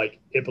strict. It's like,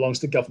 it belongs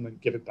to the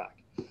government, give it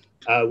back,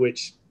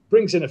 which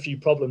brings in a few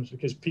problems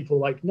because people are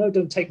like, no,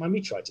 don't take my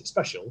meteorite. It's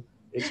special.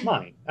 It's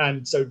mine.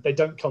 And so they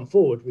don't come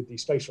forward with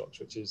these space rocks,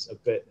 which is a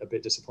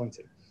bit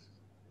disappointing.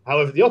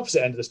 However, the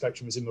opposite end of the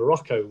spectrum is in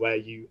Morocco, where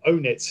you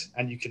own it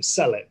and you can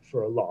sell it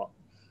for a lot.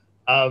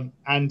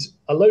 And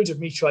a load of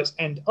meteorites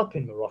end up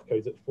in Morocco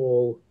that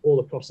fall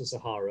all across the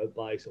Sahara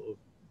by sort of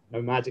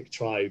nomadic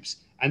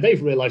tribes. And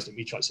they've realized that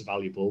meteorites are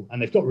valuable and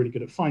they've got really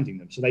good at finding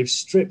them. So they've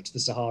stripped the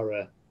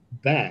Sahara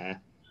bare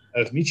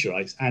of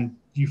meteorites. And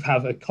you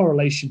have a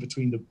correlation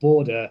between the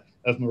border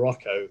of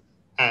Morocco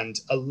and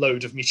a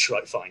load of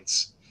meteorite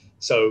finds.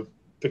 So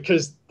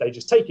because they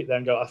just take it there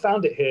and go, I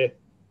found it here,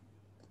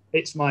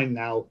 it's mine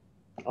now,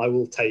 I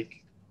will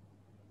take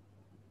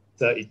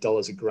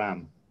 $30 a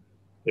gram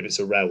if it's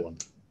a rare one.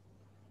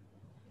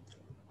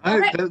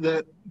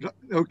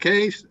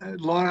 Okay,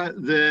 Laura,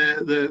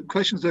 the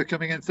questions are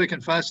coming in thick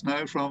and fast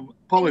now from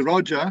Polly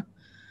Roger.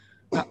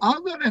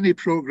 Are there any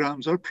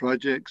programs or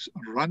projects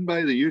run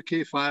by the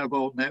UK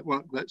Fireball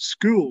Network that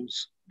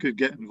schools could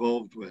get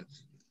involved with?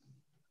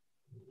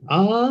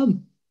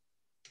 In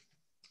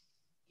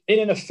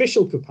an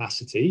official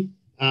capacity,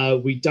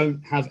 we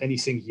don't have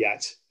anything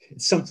yet.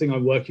 It's something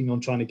I'm working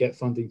on, trying to get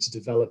funding to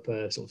develop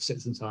a sort of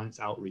citizen science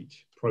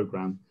outreach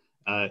program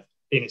in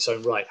its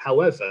own right.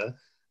 However,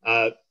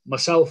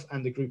 myself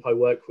and the group I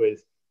work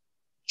with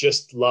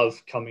just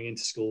love coming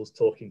into schools,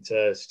 talking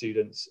to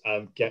students,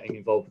 getting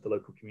involved with the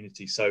local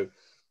community. So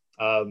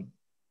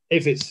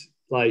if it's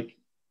like,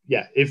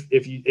 yeah,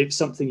 if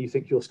something you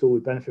think your school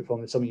would benefit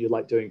from, it's something you'd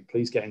like doing,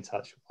 please get in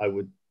touch. I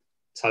would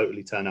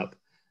totally turn up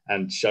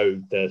and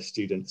show the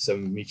students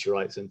some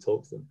meteorites and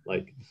talk to them.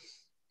 Like,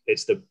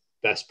 it's the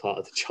best part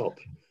of the job.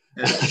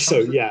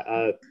 So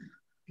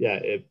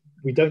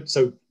we don't.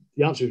 So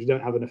the answer is we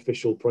don't have an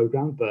official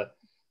program, but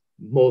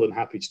more than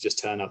happy to just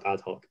turn up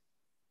ad hoc.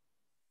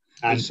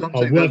 And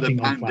are working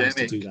on plans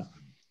to do that.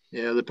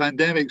 Yeah, the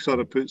pandemic sort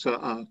of puts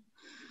a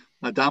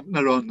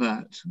dampener on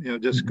that,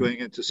 just going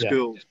into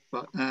schools.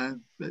 But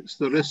it's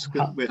the risk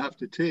that we have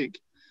to take.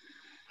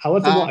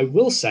 However, what I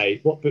will say,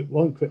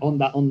 one quick on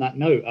that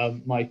note,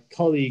 my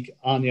colleague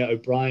Anya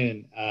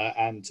O'Brien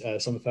and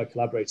some of her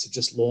collaborators have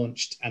just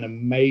launched an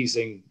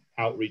amazing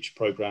outreach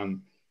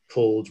program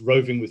called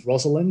Roving with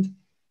Rosalind,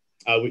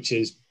 which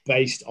is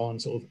based on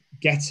sort of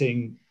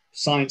getting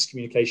science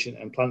communication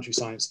and planetary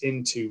science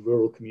into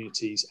rural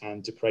communities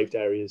and depraved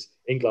areas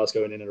in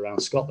Glasgow and in and around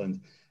Scotland.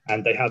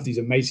 And they have these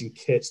amazing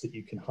kits that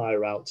you can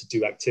hire out to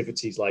do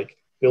activities like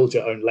build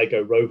your own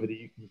Lego rover that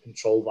you can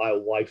control via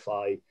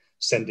Wi-Fi,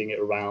 sending it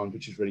around,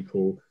 which is really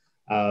cool,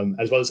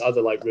 as well as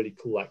other like really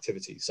cool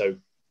activities. So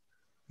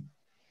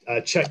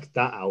check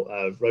that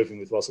out,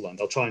 Roving with Rosalind.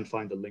 I'll try and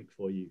find a link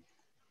for you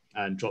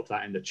and drop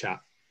that in the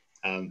chat.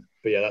 But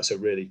yeah, that's a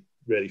really,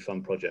 really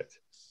fun project.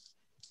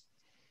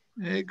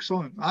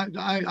 Excellent.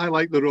 I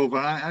like the rover.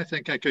 I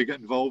think I could get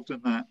involved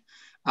in that.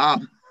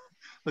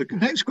 The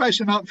next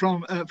question up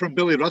from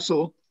Billy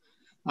Russell.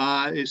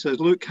 It says,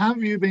 Luke,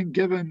 have you been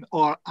given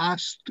or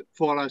asked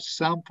for a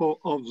sample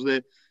of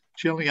the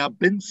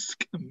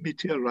Chelyabinsk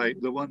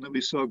meteorite, the one that we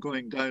saw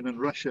going down in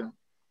Russia?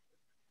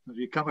 Have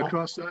you come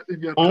across that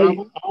in your I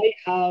travel?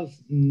 have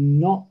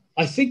not.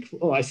 I think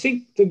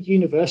the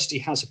university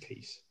has a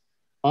piece.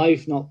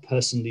 I've not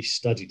personally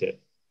studied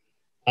it.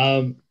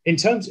 In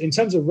terms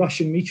of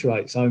Russian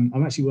meteorites, I'm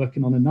actually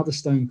working on another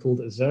stone called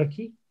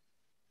Azurki,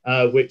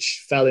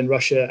 which fell in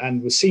Russia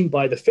and was seen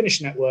by the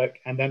Finnish network,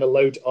 and then a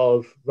load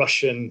of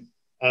Russian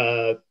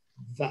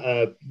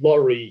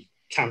lorry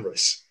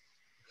cameras.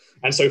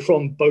 And so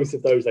from both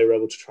of those, they were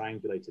able to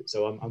triangulate it.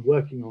 So I'm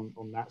working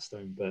on that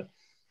stone, but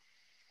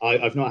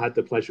I've not had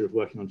the pleasure of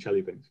working on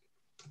Chelyabinsk.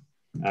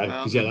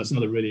 Because that's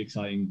another really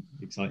exciting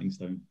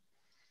stone.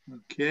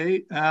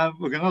 Okay,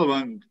 we've got another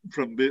one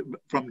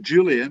from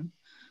Julian.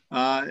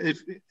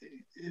 If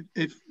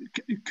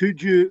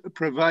could you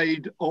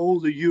provide all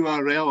the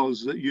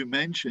URLs that you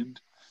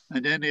mentioned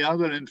and any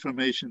other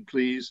information,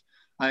 please?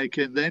 I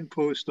can then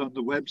post on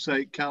the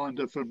website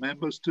calendar for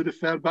members to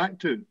refer back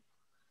to.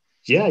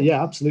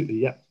 Yeah, absolutely,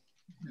 yeah.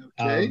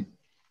 Okay.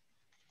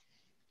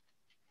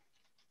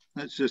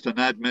 That's just an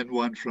admin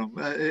one from,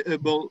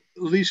 well,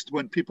 at least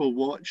when people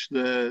watch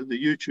the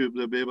YouTube,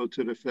 they'll be able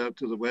to refer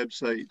to the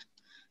website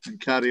and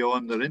carry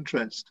on their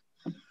interest.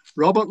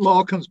 Robert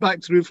Law comes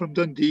back through from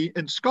Dundee.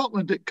 In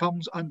Scotland, it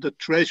comes under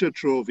treasure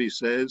trove, he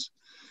says,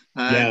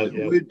 and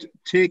would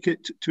take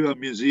it to a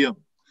museum.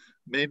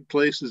 Main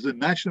place is the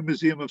National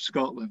Museum of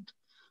Scotland.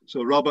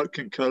 So Robert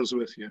concurs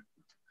with you.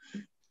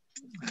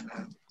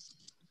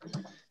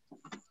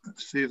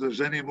 Let's see if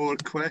there's any more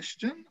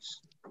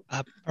questions.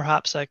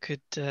 Perhaps I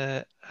could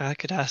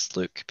ask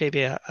Luke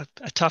maybe a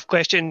tough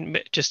question,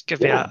 just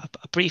give you a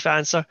brief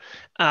answer.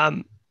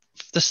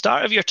 The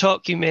start of your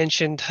talk, you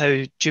mentioned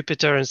how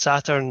Jupiter and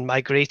Saturn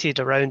migrated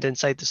around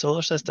inside the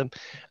solar system,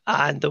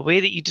 and the way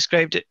that you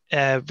described it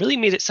really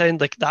made it sound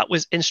like that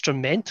was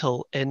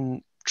instrumental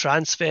in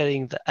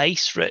transferring the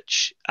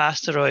ice-rich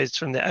asteroids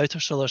from the outer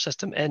solar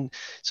system in.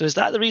 So is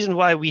that the reason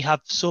why we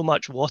have so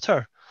much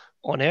water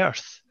on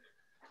Earth?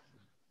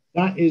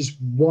 That is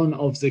one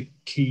of the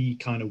key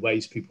kind of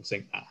ways people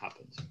think that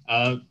happens.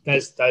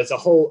 There's a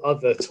whole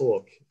other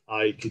talk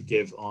I could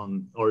give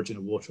on origin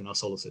of water in our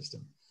solar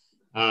system.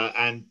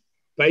 And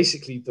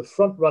basically the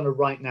front runner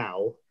right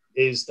now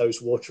is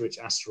those water-rich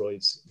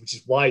asteroids, which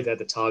is why they're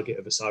the target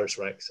of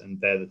OSIRIS-REx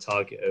and they're the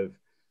target of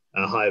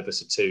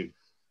Hayabusa 2,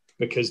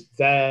 because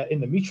they're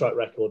in the meteorite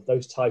record,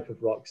 those type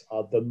of rocks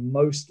are the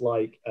most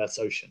like Earth's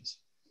oceans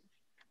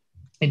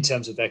in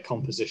terms of their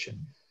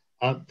composition.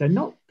 They're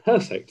not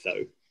perfect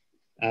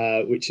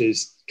though, which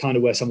is kind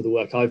of where some of the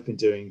work I've been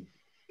doing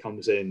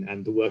comes in,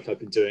 and the work I've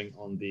been doing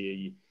on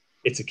the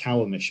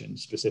Itokawa mission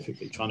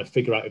specifically, trying to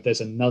figure out if there's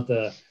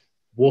another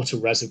water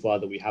reservoir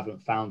that we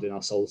haven't found in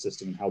our solar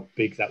system and how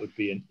big that would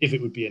be and if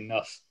it would be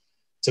enough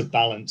to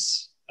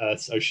balance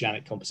Earth's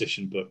oceanic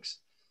composition books.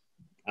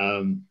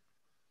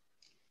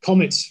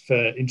 Comets, for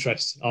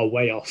interest, are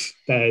way off.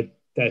 They're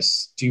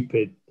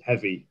stupid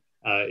heavy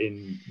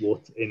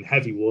in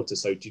heavy water,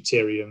 so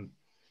deuterium,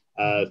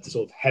 the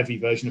sort of heavy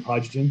version of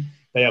hydrogen.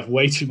 They have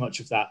way too much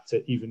of that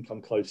to even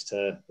come close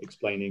to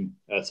explaining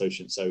Earth's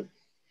ocean. So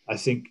I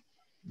think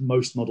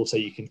most models say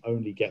you can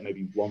only get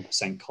maybe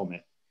 1%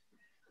 comet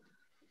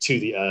to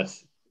the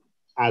Earth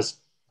as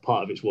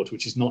part of its water,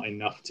 which is not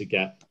enough to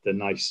get the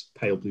nice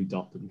pale blue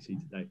dot that we see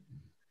today.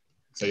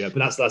 So yeah,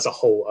 but that's a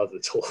whole other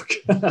talk.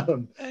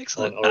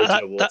 Excellent. On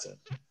origin of water.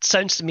 That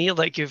sounds to me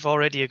like you've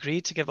already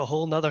agreed to give a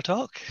whole nother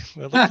talk.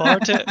 We'll look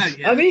forward to it.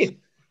 Yes.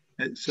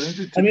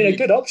 I mean, a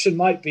good option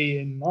might be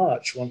in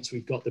March once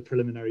we've got the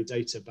preliminary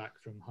data back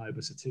from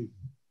Hayabusa 2,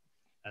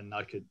 and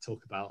I could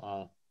talk about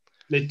our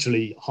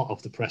literally hot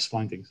off the press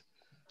findings.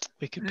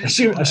 We could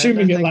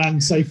assuming it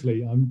lands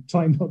safely. I'm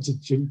trying not to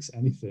jinx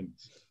anything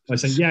by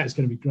saying, yeah, it's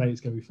going to be great,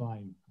 it's going to be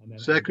fine. And then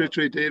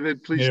Secretary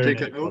David, please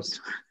take a note.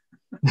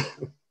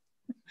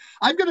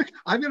 I've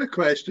got a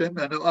question,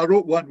 and I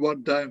wrote one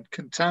word down: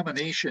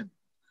 contamination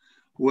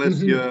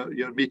with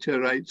your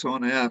meteorites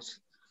on Earth.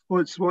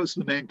 What's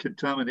the main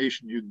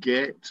contamination you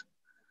get?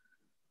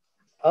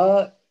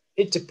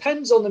 It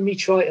depends on the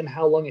meteorite and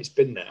how long it's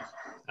been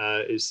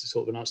there. Is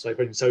sort of an answer to that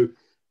question. So,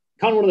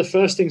 kind of one of the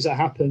first things that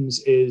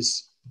happens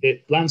is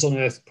it lands on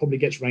Earth, probably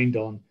gets rained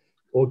on.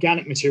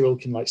 Organic material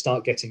can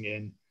start getting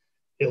in.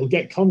 It'll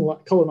get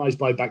colonized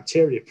by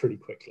bacteria pretty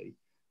quickly,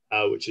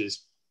 which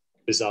is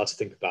bizarre to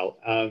think about.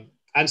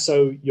 And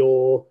so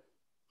your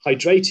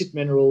hydrated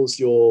minerals,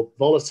 your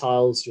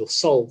volatiles, your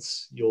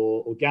salts,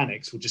 your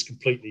organics will just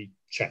completely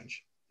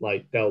change.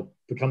 They'll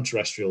become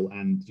terrestrial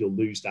and you'll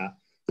lose that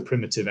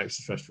primitive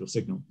extraterrestrial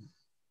signal.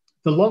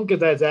 The longer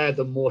they're there,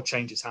 the more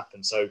changes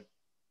happen. So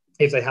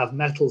if they have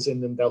metals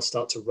in them, they'll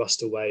start to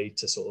rust away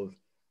to sort of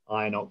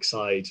iron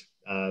oxide,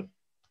 kind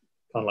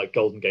of like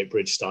Golden Gate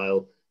Bridge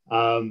style.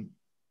 And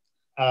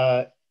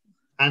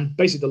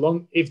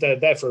basically, if they're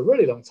there for a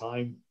really long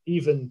time,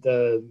 even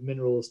the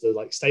minerals,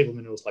 the stable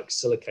minerals like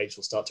silicates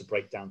will start to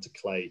break down to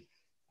clay,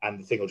 and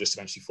the thing will just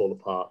eventually fall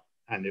apart,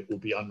 and it will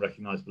be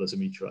unrecognizable as a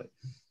meteorite.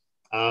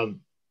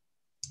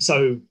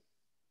 So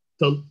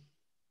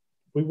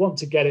we want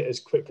to get it as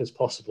quick as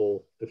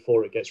possible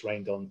before it gets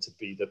rained on to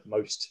be the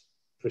most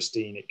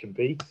pristine it can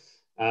be.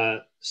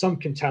 Some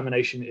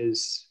contamination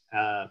is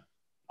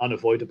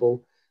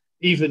unavoidable.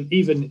 Even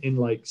in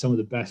like some of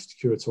the best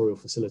curatorial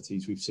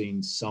facilities, we've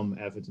seen some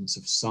evidence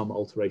of some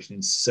alteration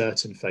in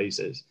certain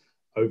phases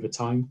over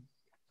time,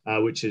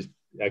 which is,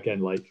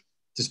 again, like,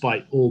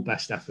 despite all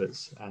best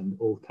efforts and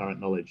all current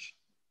knowledge,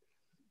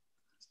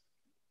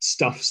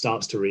 stuff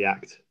starts to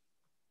react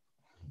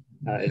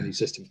in these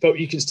systems. But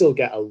you can still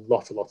get a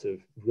lot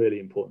of really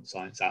important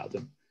science out of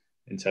them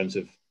in terms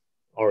of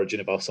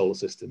origin of our solar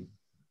system,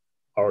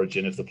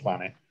 origin of the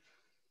planet.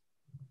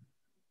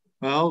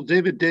 Well,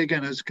 David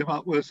Dagan has come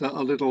up with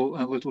a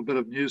little bit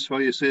of news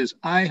for you. He says,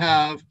 I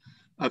have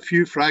a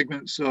few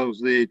fragments of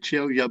the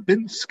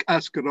Chelyabinsk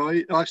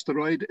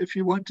asteroid if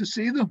you want to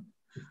see them.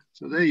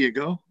 So there you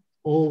go.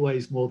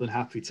 Always more than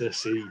happy to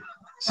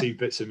see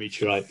bits of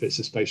meteorite, bits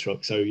of space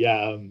rock. So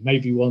yeah,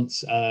 maybe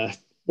once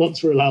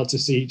we're allowed to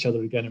see each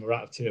other again and we're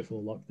out of Tier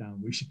 4 lockdown,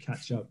 we should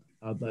catch up.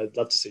 I'd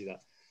love to see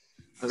that.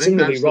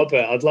 Similarly,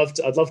 Robert, I'd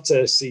love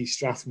to see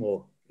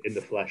Strathmore in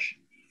the flesh.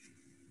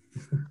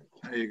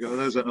 There you go.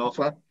 There's an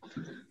offer.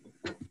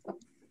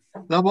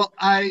 Now, well,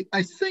 I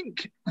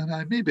think, and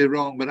I may be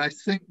wrong, but I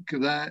think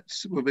that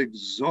we've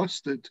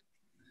exhausted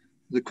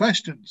the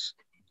questions.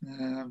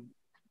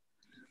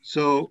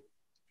 So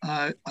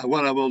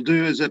what I will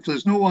do is, if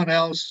there's no one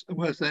else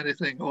with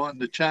anything on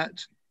the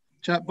chat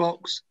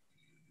box,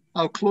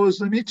 I'll close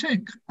the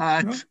meeting.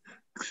 And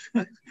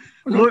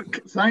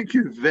look, thank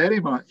you very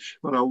much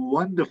for a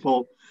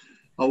wonderful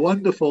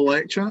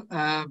lecture.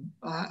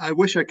 I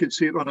wish I could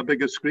see it on a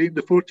bigger screen.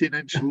 The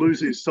 14-inch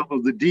loses some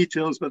of the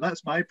details, but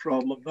that's my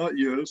problem, not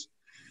yours.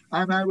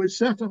 And I would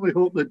certainly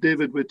hope that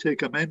David would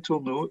take a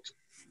mental note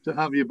to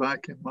have you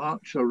back in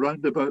March,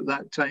 around about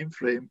that time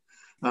frame.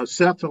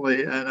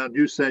 Certainly in a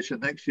new session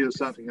next year,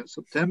 starting in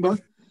September.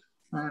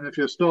 And if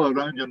you're still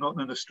around, you're not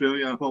in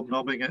Australia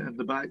hobnobbing it in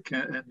the back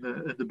in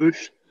the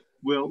bush,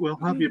 we'll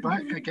have you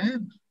back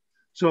again.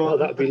 So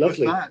that'd be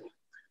lovely. That,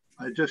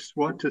 I just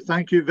want to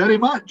thank you very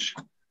much.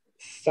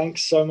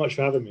 Thanks so much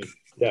for having me.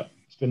 Yeah,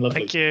 it's been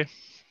lovely. Thank you.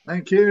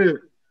 Thank you.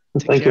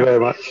 Thank you very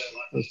much.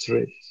 That's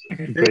great.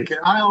 Okay,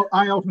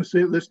 I often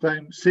say at this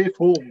time, safe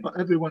home, but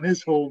everyone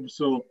is home,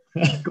 so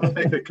go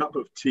make a cup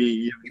of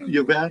tea.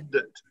 You've earned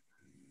it.